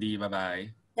 Thanks, Wendy. Bye-bye.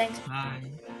 Thanks. Bye.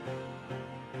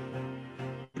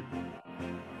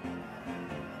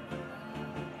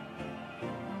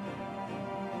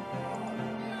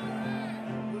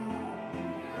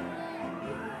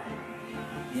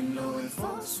 You know when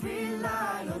folks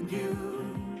rely on you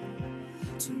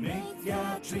to make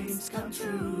their dreams come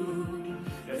true.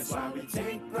 That's why we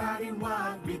take pride in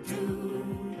what we do,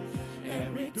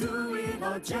 and we do it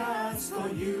all just for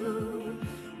you.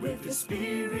 With your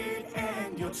spirit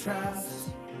and your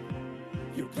trust,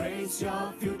 you place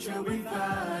your future with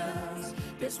us.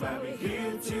 That's why we're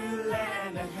here to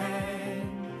lend a hand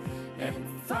and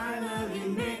finally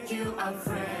make you our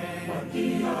friend.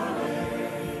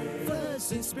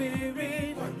 First in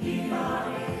spirit,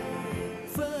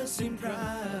 first in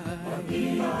pride,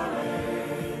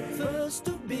 first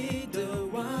to be the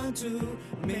one to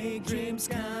make dreams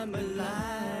come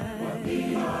alive.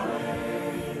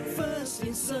 First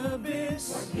in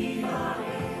service,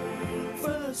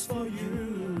 first for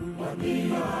you,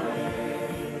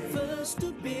 first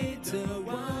to be the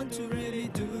one to really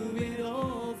do it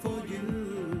all for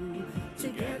you.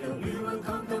 Together we will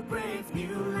conquer brave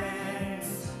new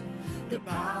lands. The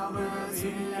power's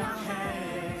in our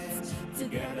hands.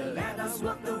 Together let us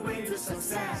walk the way to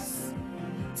success,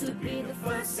 to be the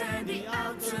first and the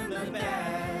ultimate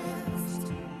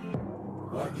best.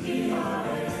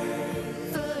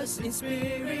 First in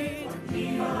spirit,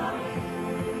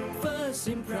 first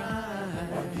in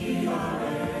pride,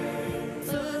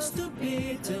 first to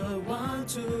be the one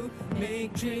to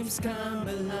make dreams come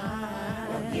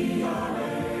alive.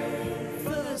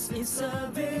 First in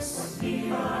service,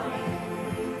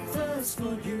 first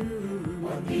for you,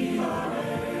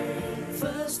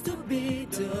 first to be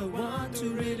the